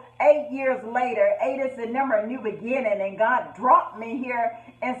until 8 years later, 8 is the number of new beginning, and God dropped me here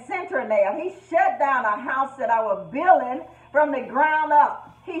in Central. He shut down a house that I was building from the ground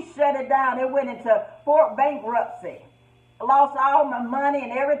up. He shut it down. It went into bankruptcy. Lost all my money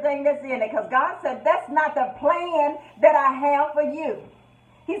and everything that's in it, because God said, that's not the plan that I have for you.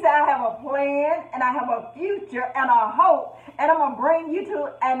 He said, I have a plan, and I have a future and a hope, and I'm going to bring you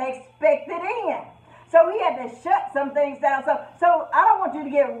to an expected end. So he had to shut some things down. So I don't want you to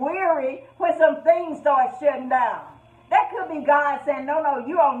get weary when some things start shutting down. That could be God saying, no,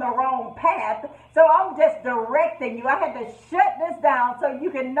 you're on the wrong path. So I'm just directing you. I had to shut this down so you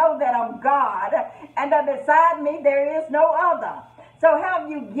can know that I'm God, and that beside me there is no other. So have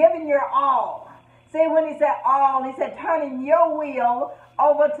you given your all? See, when he said all, he said turning your will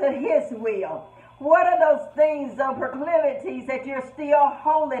over to his will. What are those things, those proclivities that you're still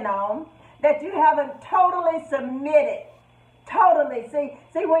holding on, that you haven't totally submitted? Totally.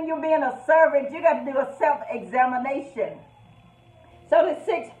 See, when you're being a servant, you got to do a self-examination. So the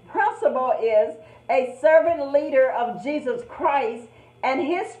sixth principle is a servant leader of Jesus Christ and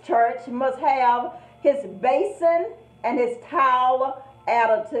his church must have his basin and his towel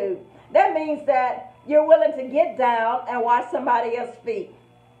attitude. That means that you're willing to get down and wash somebody else's feet.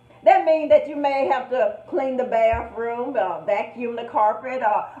 That means that you may have to clean the bathroom, vacuum the carpet,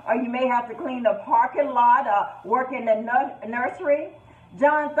 or you may have to clean the parking lot, work in the nursery.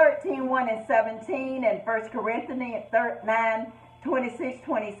 John 13:1 and 17, and 1 Corinthians 9, 26,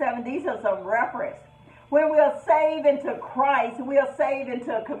 27. These are some reference. When we are saved into Christ, we are saved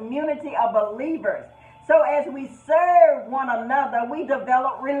into a community of believers. So as we serve one another, we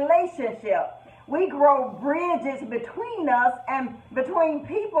develop relationship. We grow bridges between us and between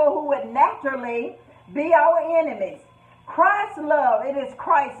people who would naturally be our enemies. Christ's love, it is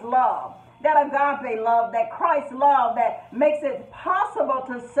Christ's love, that agape love, that Christ's love that makes it possible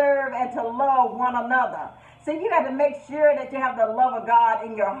to serve and to love one another. So you got to make sure that you have the love of God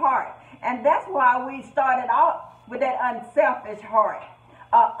in your heart. And that's why we started out with that unselfish heart,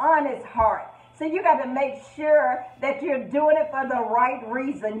 honest heart. So you got to make sure that you're doing it for the right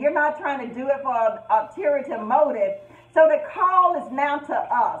reason. You're not trying to do it for an ulterior motive. So the call is now to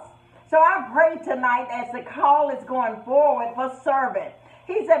us. So I pray tonight as the call is going forward for servant.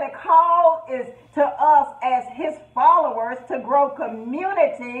 He said the call is to us as his followers to grow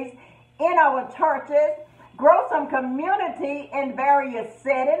communities in our churches, grow some community in various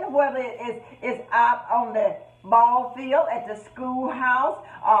settings, whether it's out on the ball field, at the schoolhouse,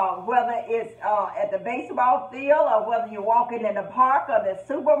 whether it's at the baseball field, or whether you're walking in the park or the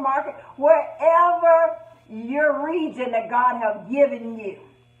supermarket, wherever your region that God has given you.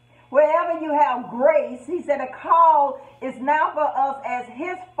 Wherever you have grace, he said a call is now for us as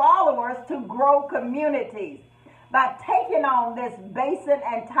his followers to grow communities by taking on this basin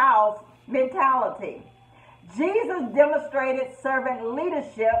and towels mentality. Jesus demonstrated servant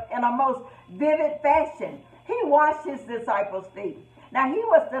leadership in a most vivid fashion. He washed his disciples' feet. Now, he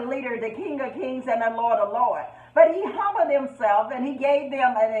was the leader, the King of Kings and the Lord of Lords. But he humbled himself and he gave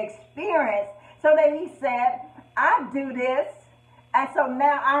them an experience so that he said, I do this, and so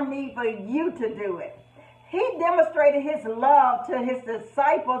now I need for you to do it. He demonstrated his love to his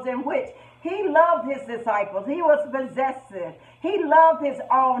disciples in which he loved his disciples. He was possessive. He loved his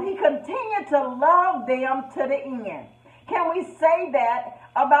own. He continued to love them to the end. Can we say that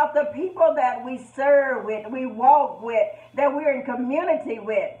about the people that we serve with, we walk with, that we're in community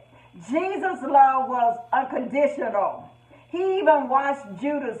with? Jesus' love was unconditional. He even washed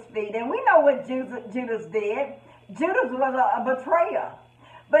Judas' feet. And we know what Judas did. Judas was a betrayer.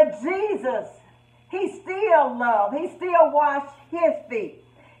 But Jesus, he still loved. He still washed his feet.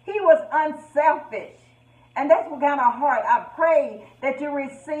 He was unselfish. And that's what kind of heart. I pray that you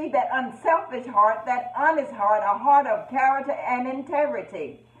receive that unselfish heart, that honest heart, a heart of character and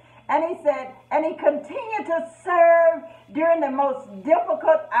integrity. And he said, and he continued to serve during the most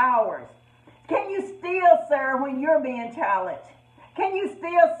difficult hours. Can you still serve when you're being challenged? Can you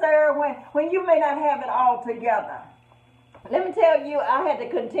still serve when you may not have it all together? Let me tell you, I had to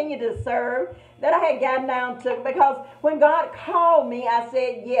continue to serve, that I had gotten down to, because when God called me, I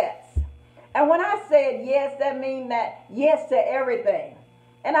said yes. And when I said yes, that means that yes to everything.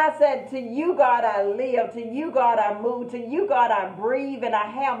 And I said, to you, God, I live. To you, God, I move. To you, God, I breathe, and I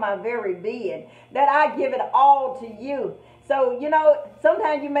have my very being. That I give it all to you. So,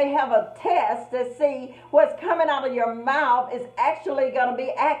 sometimes you may have a test to see what's coming out of your mouth is actually going to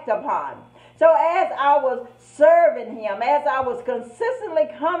be acted upon. So as I was serving him, as I was consistently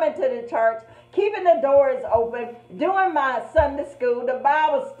coming to the church, keeping the doors open, doing my Sunday school, the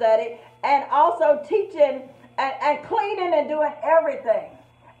Bible study, and also teaching and cleaning and doing everything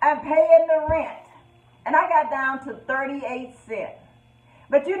and paying the rent. And I got down to 38 cents.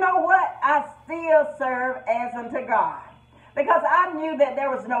 But you know what? I still serve as unto God, because I knew that there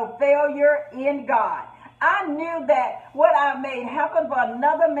was no failure in God. I knew that what I made happen for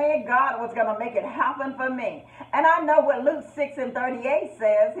another man, God was going to make it happen for me. And I know what Luke 6 and 38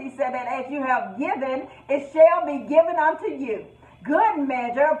 says. He said that as you have given, it shall be given unto you. Good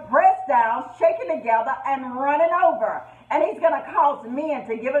measure, pressed down, shaken together, and running over. And he's going to cause men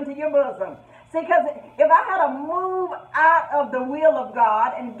to give into your bosom. See, because if I had to move out of the will of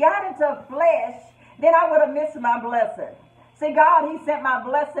God and got into flesh, then I would have missed my blessing. See, God, he sent my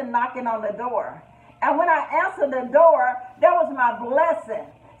blessing knocking on the door. And when I answered the door, that was my blessing.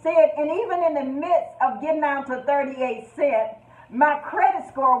 See, and even in the midst of getting down to 38 cents, my credit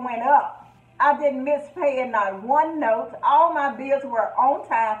score went up. I didn't miss paying not one note. All my bills were on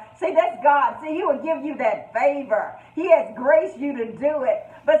time. See, that's God. See, He will give you that favor. He has graced you to do it.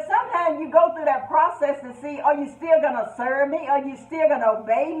 But sometimes you go through that process to see, are you still going to serve me? Are you still going to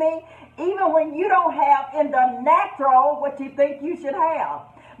obey me? Even when you don't have in the natural what you think you should have.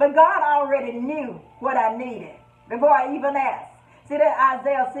 But God already knew what I needed before I even asked. See that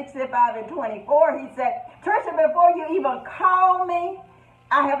Isaiah 65 and 24, He said, Trisha, before you even call me,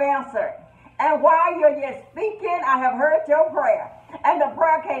 I have answered. And while you're yet speaking, I have heard your prayer. And the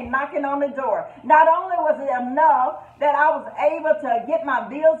prayer came knocking on the door. Not only was it enough that I was able to get my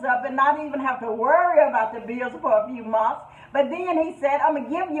bills up and not even have to worry about the bills for a few months, but then He said, I'm going to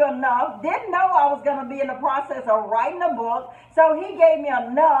give you enough. Didn't know I was going to be in the process of writing a book. So He gave me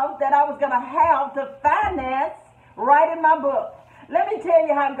enough that I was going to have to finance writing my book. Let me tell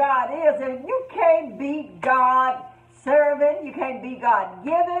you how God is. And you can't beat God serving. You can't beat God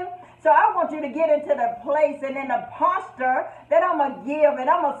giving. So I want you to get into the place and in the posture that I'm going to give and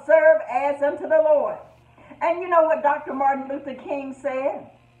I'm going to serve as unto the Lord. And you know what Dr. Martin Luther King said?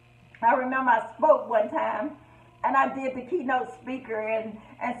 I remember I spoke one time and I did the keynote speaker. And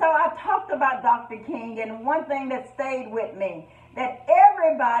so I talked about Dr. King, and one thing that stayed with me, that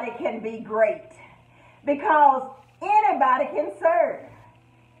everybody can be great because anybody can serve.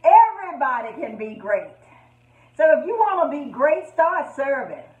 Everybody can be great. So if you want to be great, start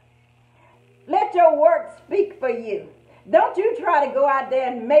serving. Let your work speak for you. Don't you try to go out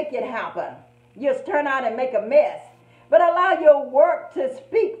there and make it happen. Just turn out and make a mess. But allow your work to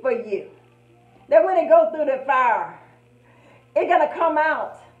speak for you. That when it goes through the fire, it's going to come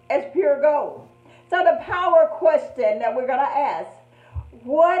out as pure gold. So the power question that we're going to ask,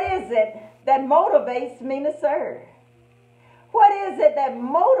 what is it that motivates me to serve? What is it that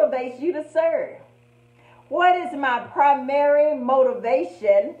motivates you to serve? What is my primary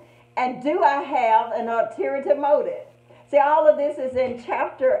motivation? And do I have an ulterior motive? See, all of this is in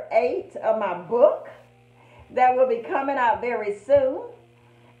chapter 8 of my book that will be coming out very soon.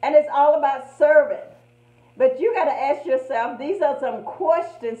 And it's all about serving. But you got to ask yourself, these are some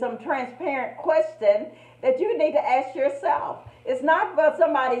questions, some transparent questions that you need to ask yourself. It's not for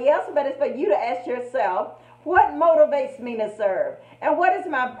somebody else, but it's for you to ask yourself, what motivates me to serve? And what is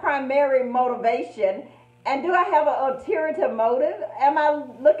my primary motivation? And do I have an ulterior motive? Am I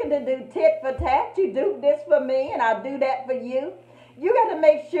looking to do tit for tat? You do this for me and I'll do that for you. You got to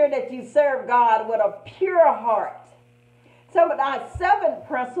make sure that you serve God with a pure heart. So our seventh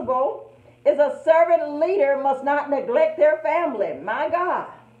principle is a servant leader must not neglect their family. My God.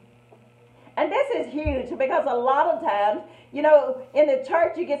 And this is huge because a lot of times, you know, in the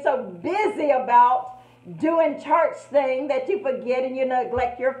church you get so busy about doing church thing that you forget and you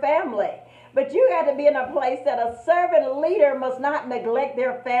neglect your family. But you got to be in a place that a servant leader must not neglect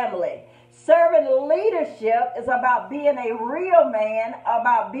their family. Servant leadership is about being a real man,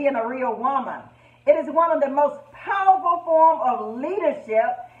 about being a real woman. It is one of the most powerful forms of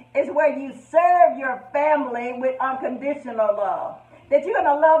leadership is where you serve your family with unconditional love. That you're going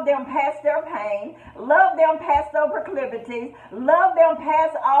to love them past their pain, love them past their proclivities, love them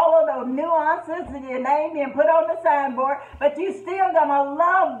past all of those nuances that your name being put on the signboard, but you still going to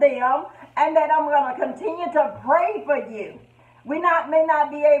love them, and that I'm going to continue to pray for you. We may not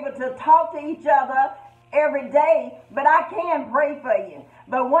be able to talk to each other every day, but I can pray for you.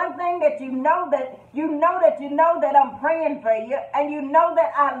 But one thing that you know that I'm praying for you, and you know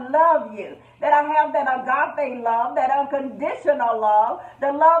that I love you, that I have that agape love, that unconditional love,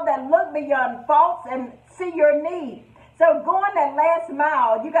 the love that look beyond faults and see your need. So going that last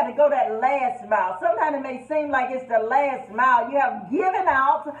mile, you got to go that last mile. Sometimes it may seem like it's the last mile. You have given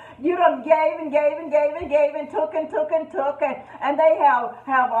out. You done gave and gave and gave and gave and took and took and took. And they have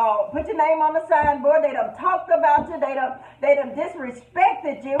put your name on the signboard. They done talked about you. They done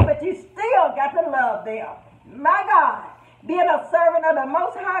disrespected you. But you still got to love them. My God, being a servant of the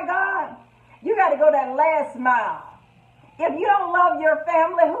Most High God, you got to go that last mile. If you don't love your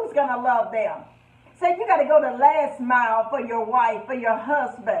family, who's going to love them? So you got to go the last mile for your wife, for your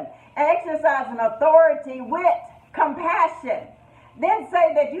husband, and exercise an authority with compassion. Then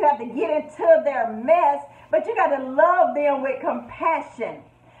say that you have to get into their mess, but you got to love them with compassion.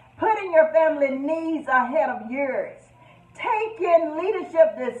 Putting your family needs ahead of yours. Taking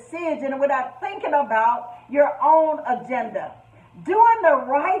leadership decision without thinking about your own agenda. Doing the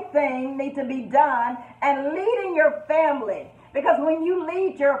right thing needs to be done, and leading your family. Because when you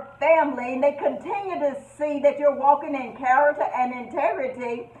lead your family and they continue to see that you're walking in character and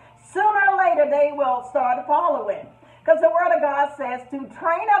integrity, sooner or later they will start following. Because the Word of God says to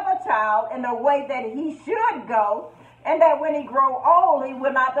train up a child in the way that he should go, and that when he grow old, he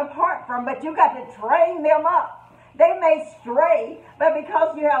will not depart from. But you got to train them up. They may stray, but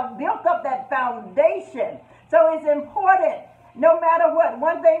because you have built up that foundation. So it's important, no matter what.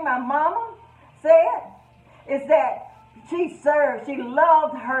 One thing my mama said is that she served, she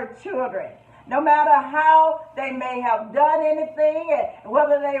loved her children. No matter how they may have done anything,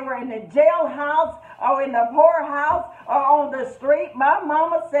 whether they were in the jailhouse or in the poorhouse or on the street, my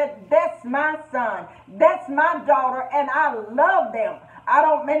mama said, that's my son, that's my daughter, and I love them.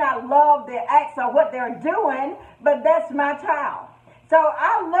 I may not love the acts of what they're doing, but that's my child. So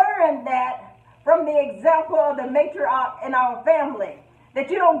I learned that from the example of the matriarch in our family, that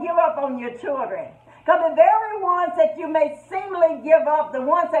you don't give up on your children. Because the very ones that you may seemingly give up, the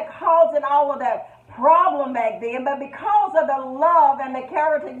ones that caused all of that problem back then, but because of the love and the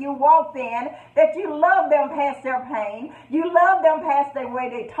character you walked in, that you love them past their pain, you love them past the way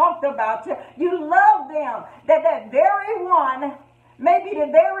they talked about you, you love them, that very one may be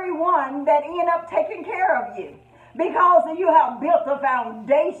the very one that end up taking care of you because you have built a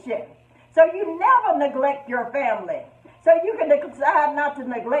foundation. So you never neglect your family. So you can decide not to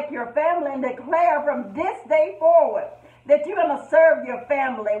neglect your family and declare from this day forward that you're going to serve your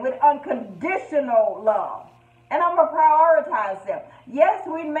family with unconditional love. And I'm going to prioritize them. Yes,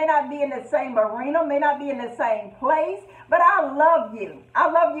 we may not be in the same arena, may not be in the same place, but I love you. I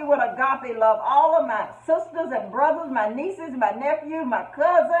love you with agape love. All of my sisters and brothers, my nieces, my nephews, my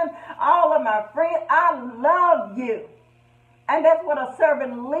cousin, all of my friends, I love you. And that's what a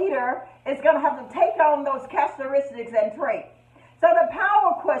servant leader is going to have to take on, those characteristics and traits. So the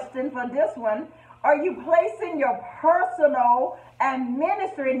power question for this one, are you placing your personal and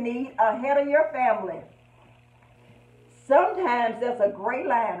ministry need ahead of your family? Sometimes that's a gray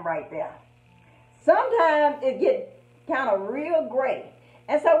line right there. Sometimes it gets kind of real gray.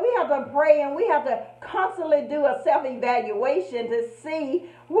 And so we have to pray and we have to constantly do a self-evaluation to see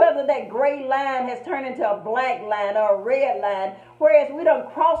whether that gray line has turned into a black line or a red line, whereas we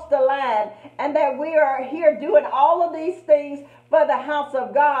don't cross the line, and that we are here doing all of these things for the house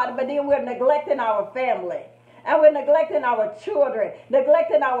of God, but then we're neglecting our family. And we're neglecting our children,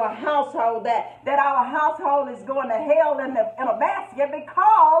 neglecting our household, that our household is going to hell in a basket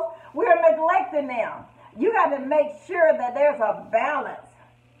because we're neglecting them. You got to make sure that there's a balance.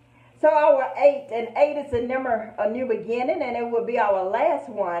 So our 8, and 8 is a number, a new beginning, and it will be our last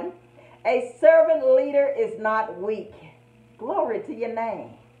one. A servant leader is not weak. Glory to your name.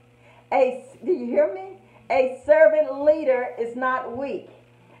 Do you hear me? A servant leader is not weak.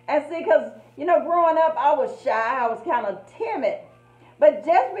 And see, because, growing up, I was shy. I was kind of timid. But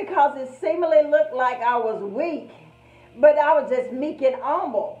just because it seemingly looked like I was weak, but I was just meek and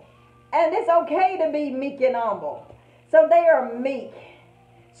humble. And it's okay to be meek and humble. So they are meek.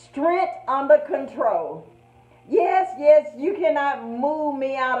 Strength under control. Yes, you cannot move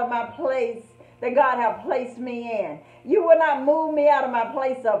me out of my place that God has placed me in. You will not move me out of my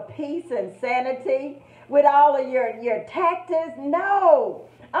place of peace and sanity with all of your tactics. No,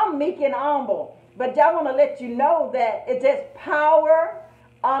 I'm meek and humble. But I want to let you know that it's just power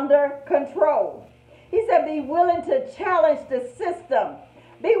under control. He said, be willing to challenge the system.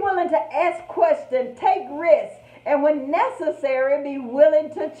 Be willing to ask questions, take risks, and when necessary, be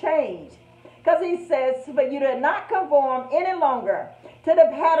willing to change. Because he says, but you do not conform any longer to the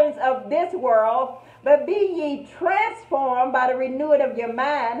patterns of this world, but be ye transformed by the renewing of your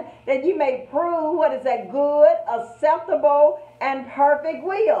mind, that you may prove what is a good, acceptable, and perfect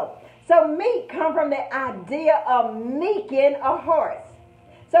will. So meek come from the idea of meeking a horse.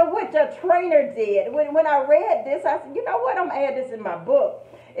 So which a trainer did. When I read this, I said, you know what? I'm going to add this in my book.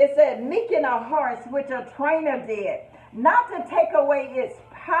 It said, meeking a horse, which a trainer did. Not to take away its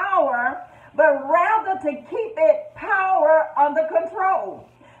power, but rather to keep its power under control.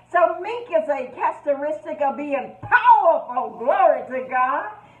 So meek is a characteristic of being powerful, glory to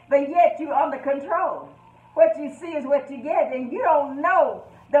God, but yet you're under control. What you see is what you get, and you don't know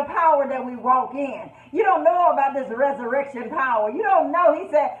the power that we walk in. You don't know about this resurrection power. You don't know. He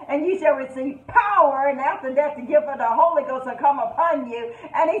said, and you shall receive power, and after that the gift of the Holy Ghost will come upon you.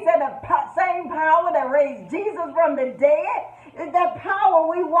 And he said the same power that raised Jesus from the dead is that power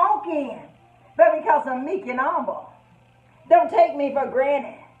we walk in. But because I'm meek and humble. Don't take me for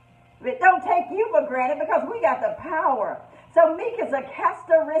granted. But don't take you for granted, because we got the power. So meek is a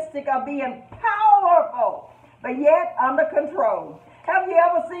characteristic of being powerful, but yet under control. Have you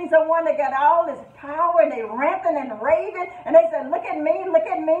ever seen someone that got all this power and they ranting and raving and they say, look at me, look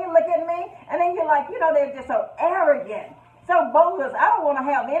at me, look at me. And then you're like, they're just so arrogant. so bogus. I don't want to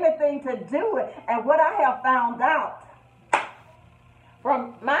have anything to do with it. And what I have found out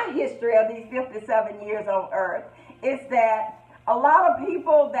from my history of these 57 years on earth is that a lot of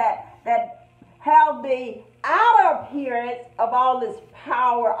people that have the outer appearance of all this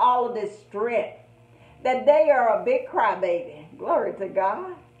power, all of this strength, that they are a big crybaby. Glory to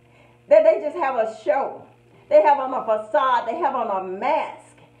God. That they just have a show. They have on a facade. They have on a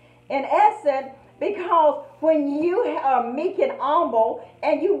mask. In essence, because when you are meek and humble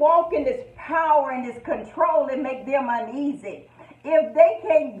and you walk in this power and this control, it makes them uneasy. If they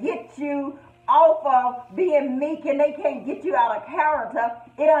can't get you off of being meek and they can't get you out of character,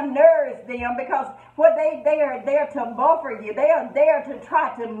 it unnerves them, because what they are there to buffer you. They are there to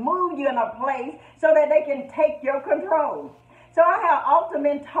try to move you in a place so that they can take your control. So I have often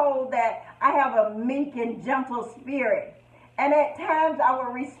been told that I have a meek and gentle spirit. And at times I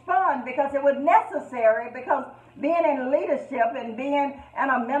will respond because it was necessary, because being in leadership and being an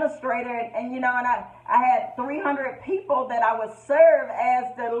administrator, and I had 300 people that I would serve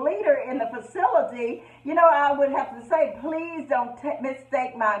as the leader in the facility, I would have to say, please don't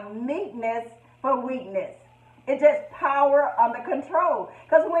mistake my meekness for weakness. It's just power under control.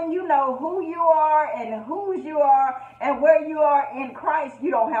 Because when you know who you are and whose you are and where you are in Christ, you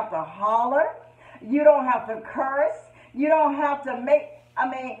don't have to holler. You don't have to curse. You don't have to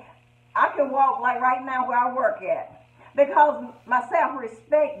I can walk like right now where I work at, because my staff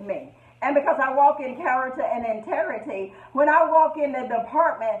respect me. And because I walk in character and integrity, when I walk in the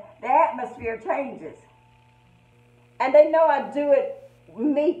department, the atmosphere changes. And they know I do it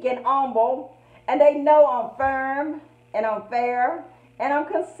meek and humble. And they know I'm firm and I'm fair and I'm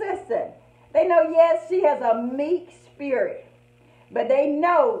consistent. They know, yes, she has a meek spirit. But they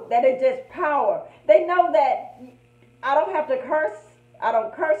know that it's just power. They know that I don't have to curse. I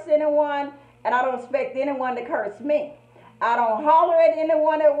don't curse anyone, and I don't expect anyone to curse me. I don't holler at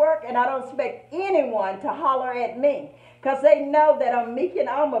anyone at work, and I don't expect anyone to holler at me, because they know that I'm meek and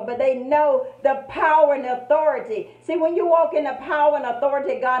humble, but they know the power and authority. See, when you walk in the power and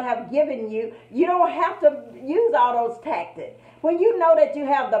authority God have given you, you don't have to use all those tactics. When you know that you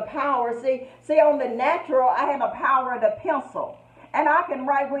have the power, see on the natural, I have the power of the pencil. And I can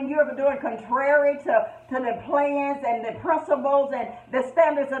write when you're doing contrary to the plans and the principles and the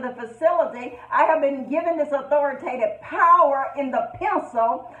standards of the facility. I have been given this authoritative power in the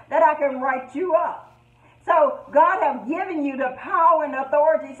pencil that I can write you up. So God have given you the power and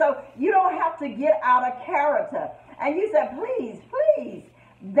authority, so you don't have to get out of character. And you said, please,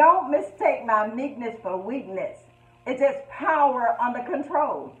 don't mistake my meekness for weakness. It's just power under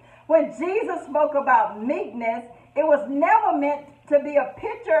control. When Jesus spoke about meekness, it was never meant to be a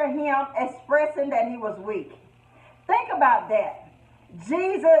picture of him expressing that he was weak. Think about that.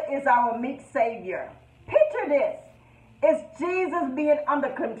 Jesus is our meek Savior. Picture this. It's Jesus being under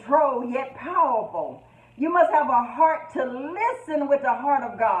control yet powerful. You must have a heart to listen with the heart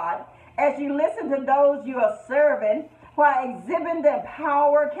of God as you listen to those you are serving, while exhibiting the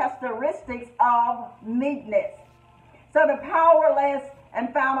power characteristics of meekness. So the powerless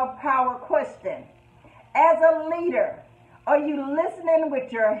and final power question. As a leader, are you listening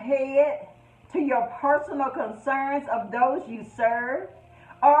with your head to your personal concerns of those you serve?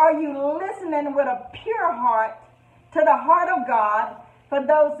 Or are you listening with a pure heart to the heart of God for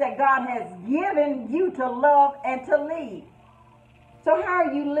those that God has given you to love and to lead? So how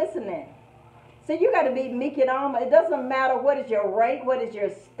are you listening? So you got to be meek and humble. It doesn't matter what is your rank, what is your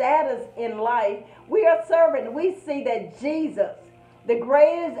status in life. We are serving. We see that Jesus, the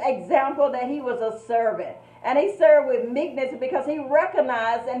greatest example, that he was a servant. And he served with meekness because he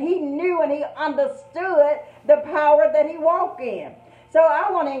recognized and he knew and he understood the power that he walked in. So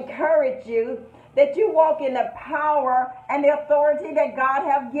I want to encourage you that you walk in the power and the authority that God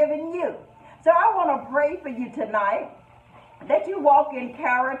has given you. So I want to pray for you tonight that you walk in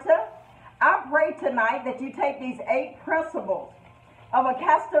character. I pray tonight that you take these 8 principles of a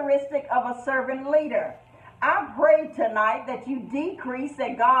characteristic of a servant leader. I pray tonight that you decrease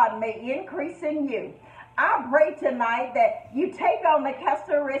that God may increase in you. I pray tonight that you take on the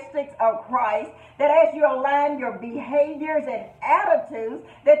characteristics of Christ, that as you align your behaviors and attitudes,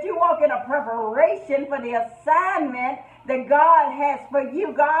 that you walk in a preparation for the assignment that God has for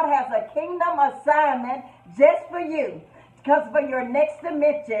you. God has a kingdom assignment just for you, because for your next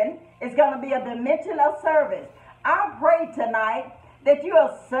dimension is going to be a dimension of service. I pray tonight that you're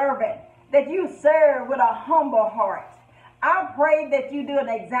a servant, that you serve with a humble heart. I pray that you do an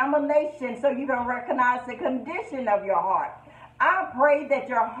examination so you can recognize the condition of your heart. I pray that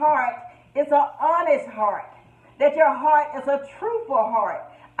your heart is an honest heart, that your heart is a truthful heart.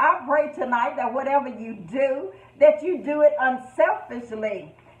 I pray tonight that whatever you do, that you do it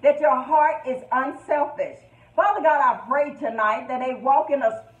unselfishly, that your heart is unselfish. Father God, I pray tonight that they walk in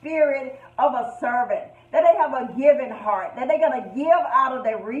a spirit of a servant, that they have a giving heart, that they're going to give out of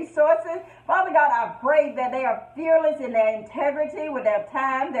their resources. Father God, I pray that they are fearless in their integrity with their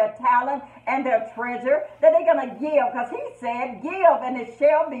time, their talent, and their treasure, that they're going to give, because he said, give, and it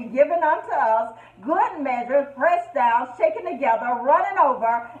shall be given unto us, good measure, pressed down, shaken together, running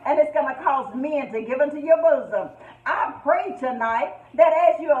over, and it's going to cause men to give into your bosom. I pray tonight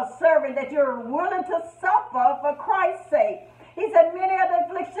that as you are serving, that you're willing to suffer for Christ's sake. He said, many are the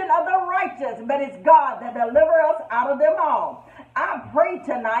affliction of the righteous, but it's God that delivers us out of them all. I pray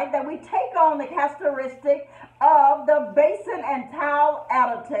tonight that we take on the characteristic of the basin and towel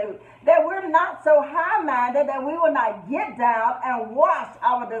attitude, that we're not so high-minded that we will not get down and wash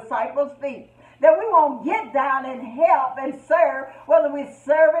our disciples' feet, that we won't get down and help and serve, whether we're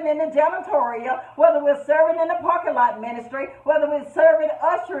serving in the janitorial, whether we're serving in the parking lot ministry, whether we're serving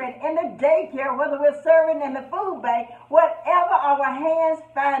ushering in the daycare, whether we're serving in the food bank, whatever our hands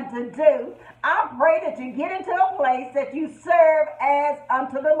find to do. I pray that you get into a place that you serve as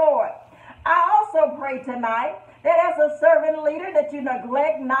unto the Lord. I also pray tonight that as a servant leader that you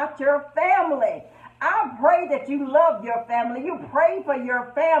neglect not your family. I pray that you love your family. You pray for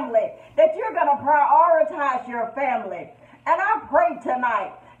your family, that you're going to prioritize your family. And I pray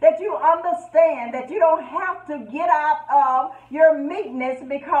tonight that you understand that you don't have to get out of your meekness,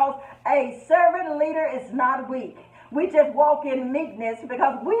 because a servant leader is not weak. We just walk in meekness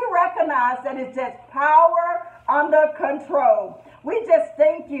because we recognize that it's just power under control. We just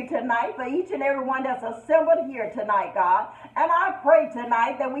thank you tonight for each and every one that's assembled here tonight, God. And I pray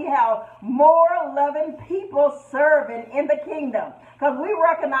tonight that we have more loving people serving in the kingdom, because we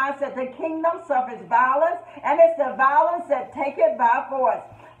recognize that the kingdom suffers violence, and it's the violence that take it by force.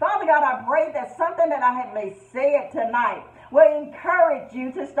 Father God, I pray that something that I have may said tonight will encourage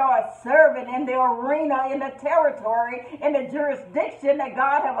you to start serving in the arena, in the territory, in the jurisdiction that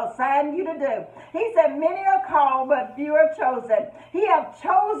God have assigned you to do. He said, many are called, but few are chosen. He have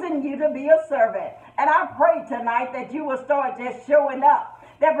chosen you to be a servant. And I pray tonight that you will start just showing up.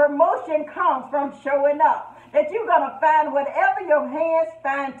 That promotion comes from showing up. That you're going to find whatever your hands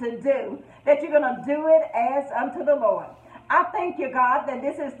find to do, that you're going to do it as unto the Lord. I thank you, God, that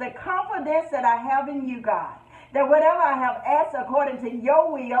this is the confidence that I have in you, God. That whatever I have asked according to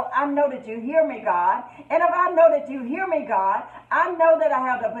your will, I know that you hear me, God. And if I know that you hear me, God, I know that I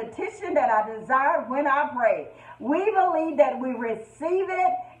have the petition that I desire when I pray. We believe that we receive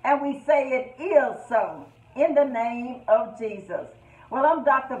it, and we say it is so, in the name of Jesus. Well, I'm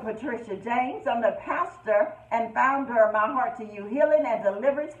Dr. Patricia James. I'm the pastor and founder of My Heart to You Healing and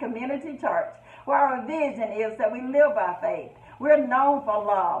Deliverance Community Church, where our vision is that we live by faith. We're known for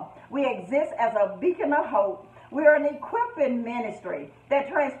love. We exist as a beacon of hope. We are an equipping ministry that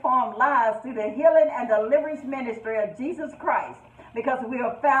transforms lives through the healing and deliverance ministry of Jesus Christ, because we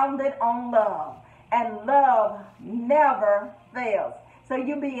are founded on love, and love never fails. So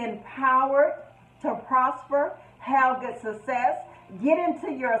you be empowered to prosper, have good success, get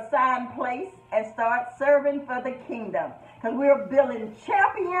into your assigned place, and start serving for the kingdom, because we're building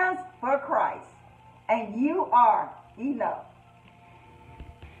champions for Christ, and you are enough.